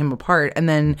pulling him apart, and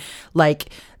then like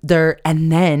there's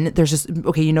just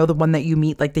the one that you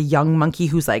meet, like the young monkey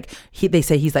who's like they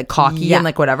say he's like cocky and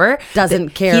like whatever, Doesn't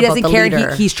care He about doesn't the care.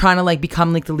 leader. He's trying to like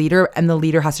become like the leader, and the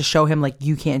leader has to show him like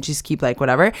you can't just keep like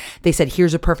whatever. They said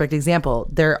here's a perfect example.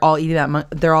 They're all eating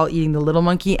they're all eating the little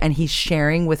monkey, and he's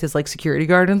sharing with his like security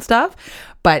guard and stuff,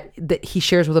 but he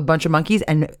shares with a bunch of monkeys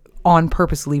and on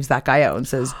purpose leaves that guy out and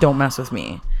says don't mess with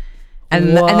me.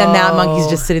 And then that monkey's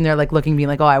just sitting there like looking, being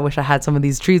like, oh, I wish I had some of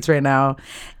these treats right now.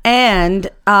 And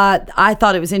I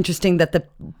thought it was interesting that the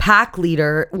pack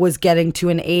leader was getting to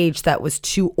an age that was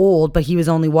too old, but he was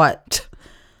only what?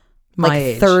 My like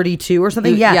age. 32 or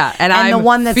something. He- Yeah. yeah, and the I'm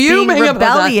one that's being fuming about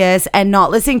that. rebellious and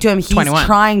not listening to him, he's 21.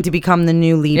 trying to become the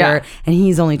new leader, Yeah. and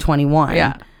he's only 21.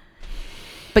 Yeah.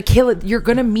 But Kayla, you're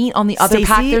gonna meet on the other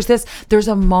pack. There's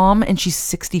a mom and she's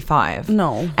 65.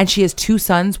 No. And she has 2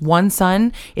 sons. One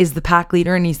son is the pack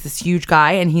leader and he's this huge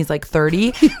guy and he's like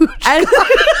 30.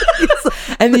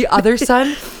 And the other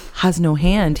son has no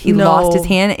hand. He No. lost his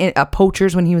hand in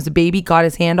poachers when he was a baby, got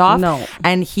his hand off. No.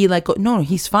 And he like, no,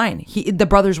 he's fine. The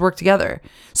brothers work together.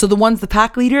 So the one's the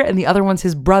pack leader and the other one's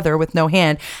his brother with no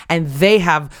hand. And they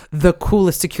have the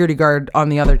coolest security guard on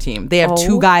the other team. They have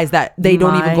 2 guys that they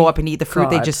don't even go up and eat the fruit.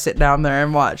 They God. just sit down there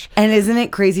and watch. And isn't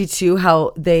it crazy too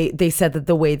how they said that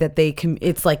the way that they can,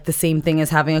 it's like the same thing as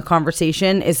having a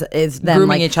conversation is them Grooming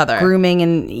like each other. grooming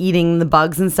and eating the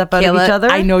bugs and stuff out of Kayla, each other.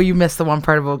 I know you missed the one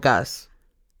part about Gus.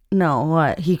 No,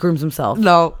 what? He grooms himself.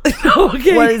 No.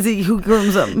 Okay. What is he? Who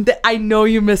grooms him? I know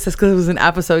you missed this because it was in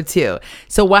episode 2.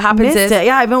 So what happens is...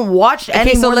 Yeah, I haven't watched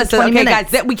any more than 20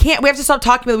 minutes. guys, we have to stop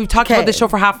talking about it. We've talked about this show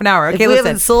for half an hour. Okay, if we listen.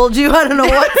 haven't sold you, I don't know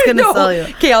what's going to sell you.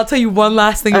 Okay, I'll tell you one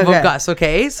last thing about Gus,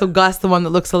 okay? So Gus, the one that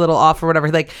looks a little off or whatever,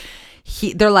 like...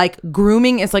 they're like,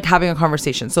 grooming is like having a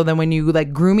conversation. So then when you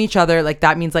like groom each other, like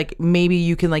that means like maybe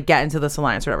you can like get into this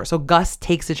alliance or whatever. So Gus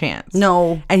takes a chance.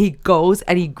 No. And he goes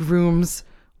and he grooms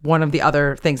one of the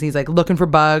other things. He's like looking for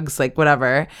bugs, like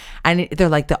whatever. And they're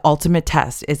like, the ultimate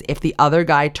test is if the other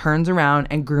guy turns around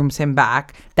and grooms him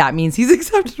back, that means he's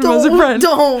accepted him as a friend.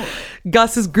 Don't.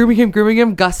 Gus is grooming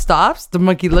him. Gus stops. The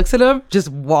monkey looks at him, just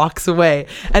walks away.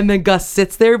 And then Gus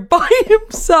sits there by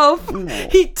himself. No.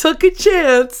 He took a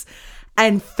chance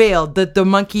and failed. The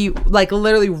monkey like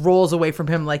literally rolls away from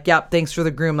him like, yep, thanks for the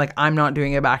groom. Like, I'm not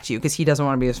doing it back to you because he doesn't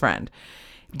want to be his friend.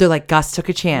 They're like, Gus took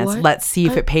a chance. What? Let's see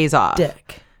if it pays off.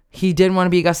 Dick. He didn't want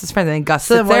to be Gus's friend. And then Gus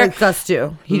sits then what there. does Gus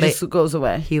do? He just goes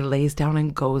away. He lays down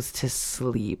and goes to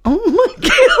sleep. Oh my God.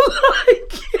 I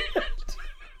can't.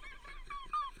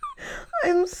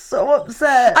 I'm so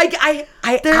upset. I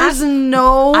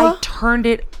turned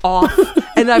it off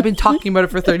and I've been talking about it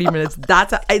for 30 minutes.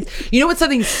 You know what's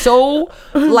something so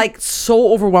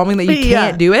overwhelming that you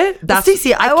can't do it? That's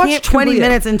Stacey, I watched 20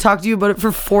 minutes and talked to you about it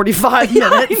for 45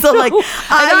 minutes. So like,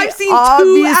 I've seen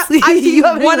you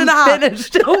haven't one and a half.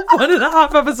 finished.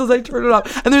 1.5 episodes. I turned it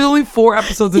off, and there's only 4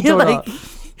 episodes in total. Like,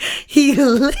 he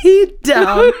laid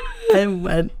down and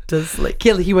went to sleep.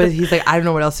 He's like, I don't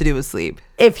know what else to do with sleep.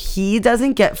 If he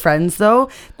doesn't get friends though,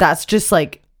 that's just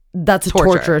like, that's a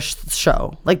torture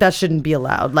show. Like, that shouldn't be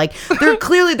allowed. Like,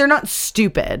 they're not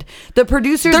stupid. The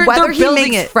producers, whether he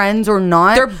makes friends or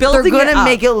not, they're gonna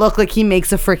make it look like he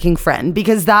makes a freaking friend,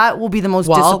 because that will be the most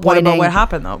disappointing. What about what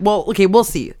happened though? Well, okay, we'll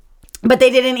see. But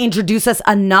they didn't introduce us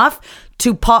enough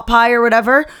to pot pie or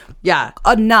whatever. Yeah.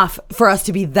 Enough for us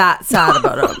to be that sad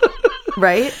about him.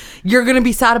 Right? You're going to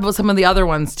be sad about some of the other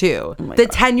ones too. Oh the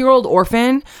 10-year-old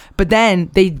orphan, but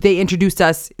then they introduced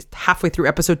us halfway through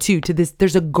episode 2 to this.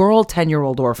 There's a girl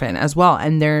 10-year-old orphan as well,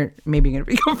 and they're maybe going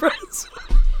to become friends.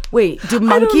 Wait, do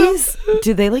monkeys,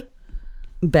 do they like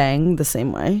bang the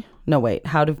same way? No, wait.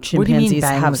 How do chimpanzees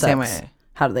have sex? Same way?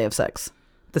 How do they have sex?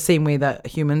 The same way that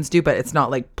humans do, but it's not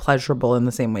like pleasurable in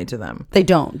the same way to them. They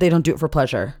don't do it for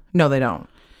pleasure. No, they don't.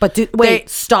 But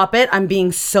stop it. I'm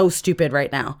being so stupid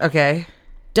right now. Okay.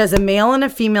 Does a male and a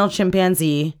female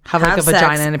chimpanzee have like a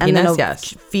vagina and a penis? And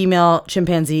yes. Female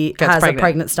chimpanzee has a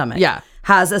pregnant stomach. Yeah.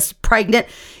 Has a pregnant.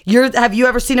 Have you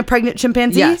ever seen a pregnant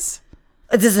chimpanzee? Yes.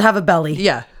 Does it have a belly?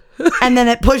 Yeah. And then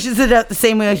it pushes it out the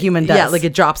same way a human does. Yeah, like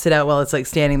it drops it out while it's like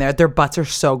standing there. Their butts are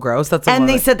so gross. And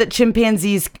they said that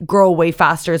chimpanzees grow way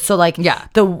faster. So like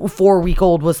the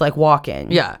 4-week-old was like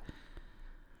walking. Yeah.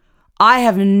 I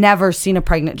have never seen a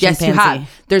pregnant chimpanzee. Yes, you have.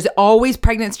 There's always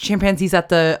pregnant chimpanzees at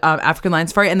the African Lion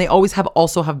Safari, and they always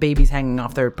also have babies hanging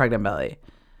off their pregnant belly.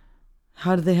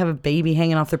 How do they have a baby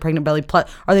hanging off their pregnant belly?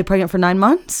 Are they pregnant for 9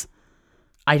 months?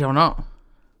 I don't know.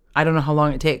 I don't know how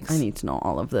long it takes. I need to know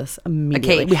all of this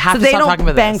immediately. Okay, we have to stop talking about this. They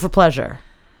don't bang for pleasure.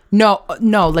 No,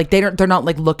 like they're not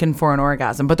like looking for an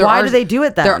orgasm. But why do they do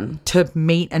it then? To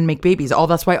mate and make babies.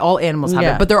 That's why all animals have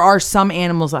it. But there are some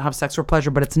animals that have sex for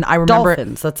pleasure. But I remember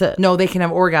dolphins. That's it. No, they can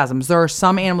have orgasms. There are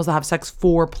some animals that have sex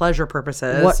for pleasure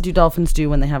purposes. What do dolphins do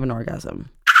when they have an orgasm?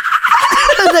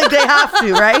 Like they have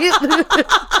to, right?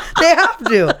 They have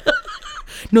to.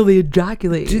 No, they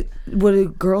ejaculate. What do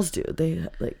girls do? They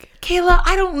like... Kayla,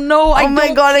 I don't know. Oh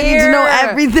my God, I need to know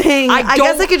everything. I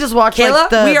guess I could just watch Kayla, like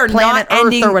the we are Planet not Earth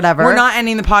ending, or whatever. We're not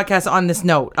ending the podcast on this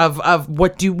note of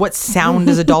what sound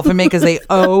does a dolphin make as they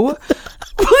oh.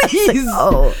 Please.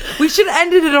 Oh. We should have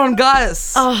ended it on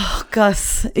Gus. Oh,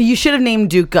 Gus. You should have named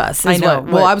Duke Gus. I know.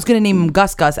 Well, I was going to name him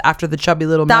Gus after the chubby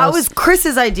little mouse. That was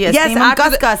Chris's idea. Yes, name him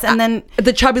Gus. And then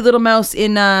the chubby little mouse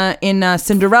in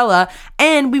Cinderella.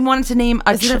 And we wanted to name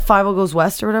Isn't it 5 Goes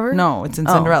West or whatever? No, it's in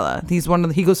Cinderella. He's one of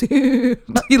the, he goes, he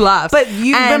laughs. But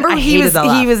you remember he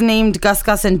was named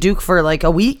Gus and Duke for like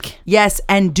a week? Yes,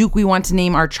 and Duke we want to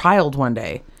name our child one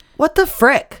day. What the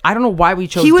frick? I don't know why we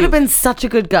chose He would have been such a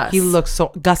good Gus. He looks so...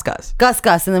 Gus.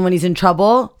 Gus. And then when he's in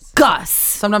trouble, Gus.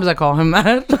 Sometimes I call him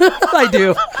that. I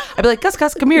do. I'd be like,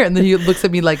 Gus, come here. And then he looks at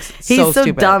me like he's so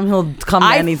stupid. Dumb, he'll come to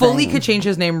anything. I fully could change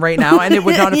his name right now and it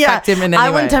would not affect him in any way.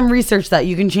 I one time researched that.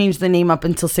 You can change the name up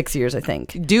until 6 years, I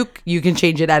think. Duke, you can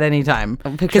change it at any time.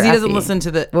 Because he doesn't listen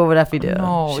to the... What would Effie do?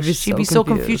 No, she'd be so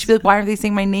confused. She'd be like, why aren't they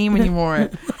saying my name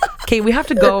anymore? Kate, we have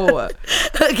to go.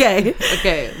 Okay.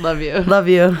 Okay, love you. Love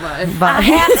you. Bye. Bye. I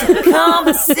had to come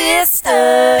a sister.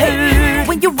 Hey,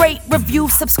 when you rate, review,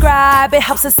 subscribe, it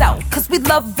helps us out. Cause we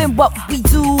loving what we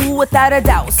do without a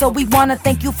doubt. So we wanna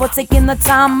thank you for taking the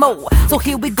time, oh. So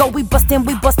here we go, we bustin'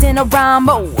 a rhyme,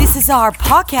 oh. This is our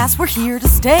podcast, we're here to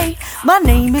stay. My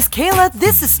name is Kayla,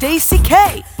 this is Stacy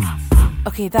K.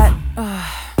 Okay, that,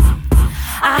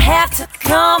 I have to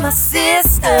come a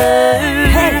sister.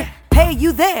 Hey,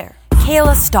 you there.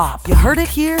 Kayla, stop. You heard it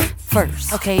here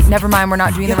first. Okay, never mind. We're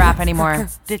not doing the rap anymore. Heard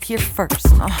it here first.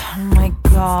 Oh my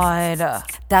God.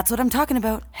 That's what I'm talking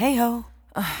about. Hey ho.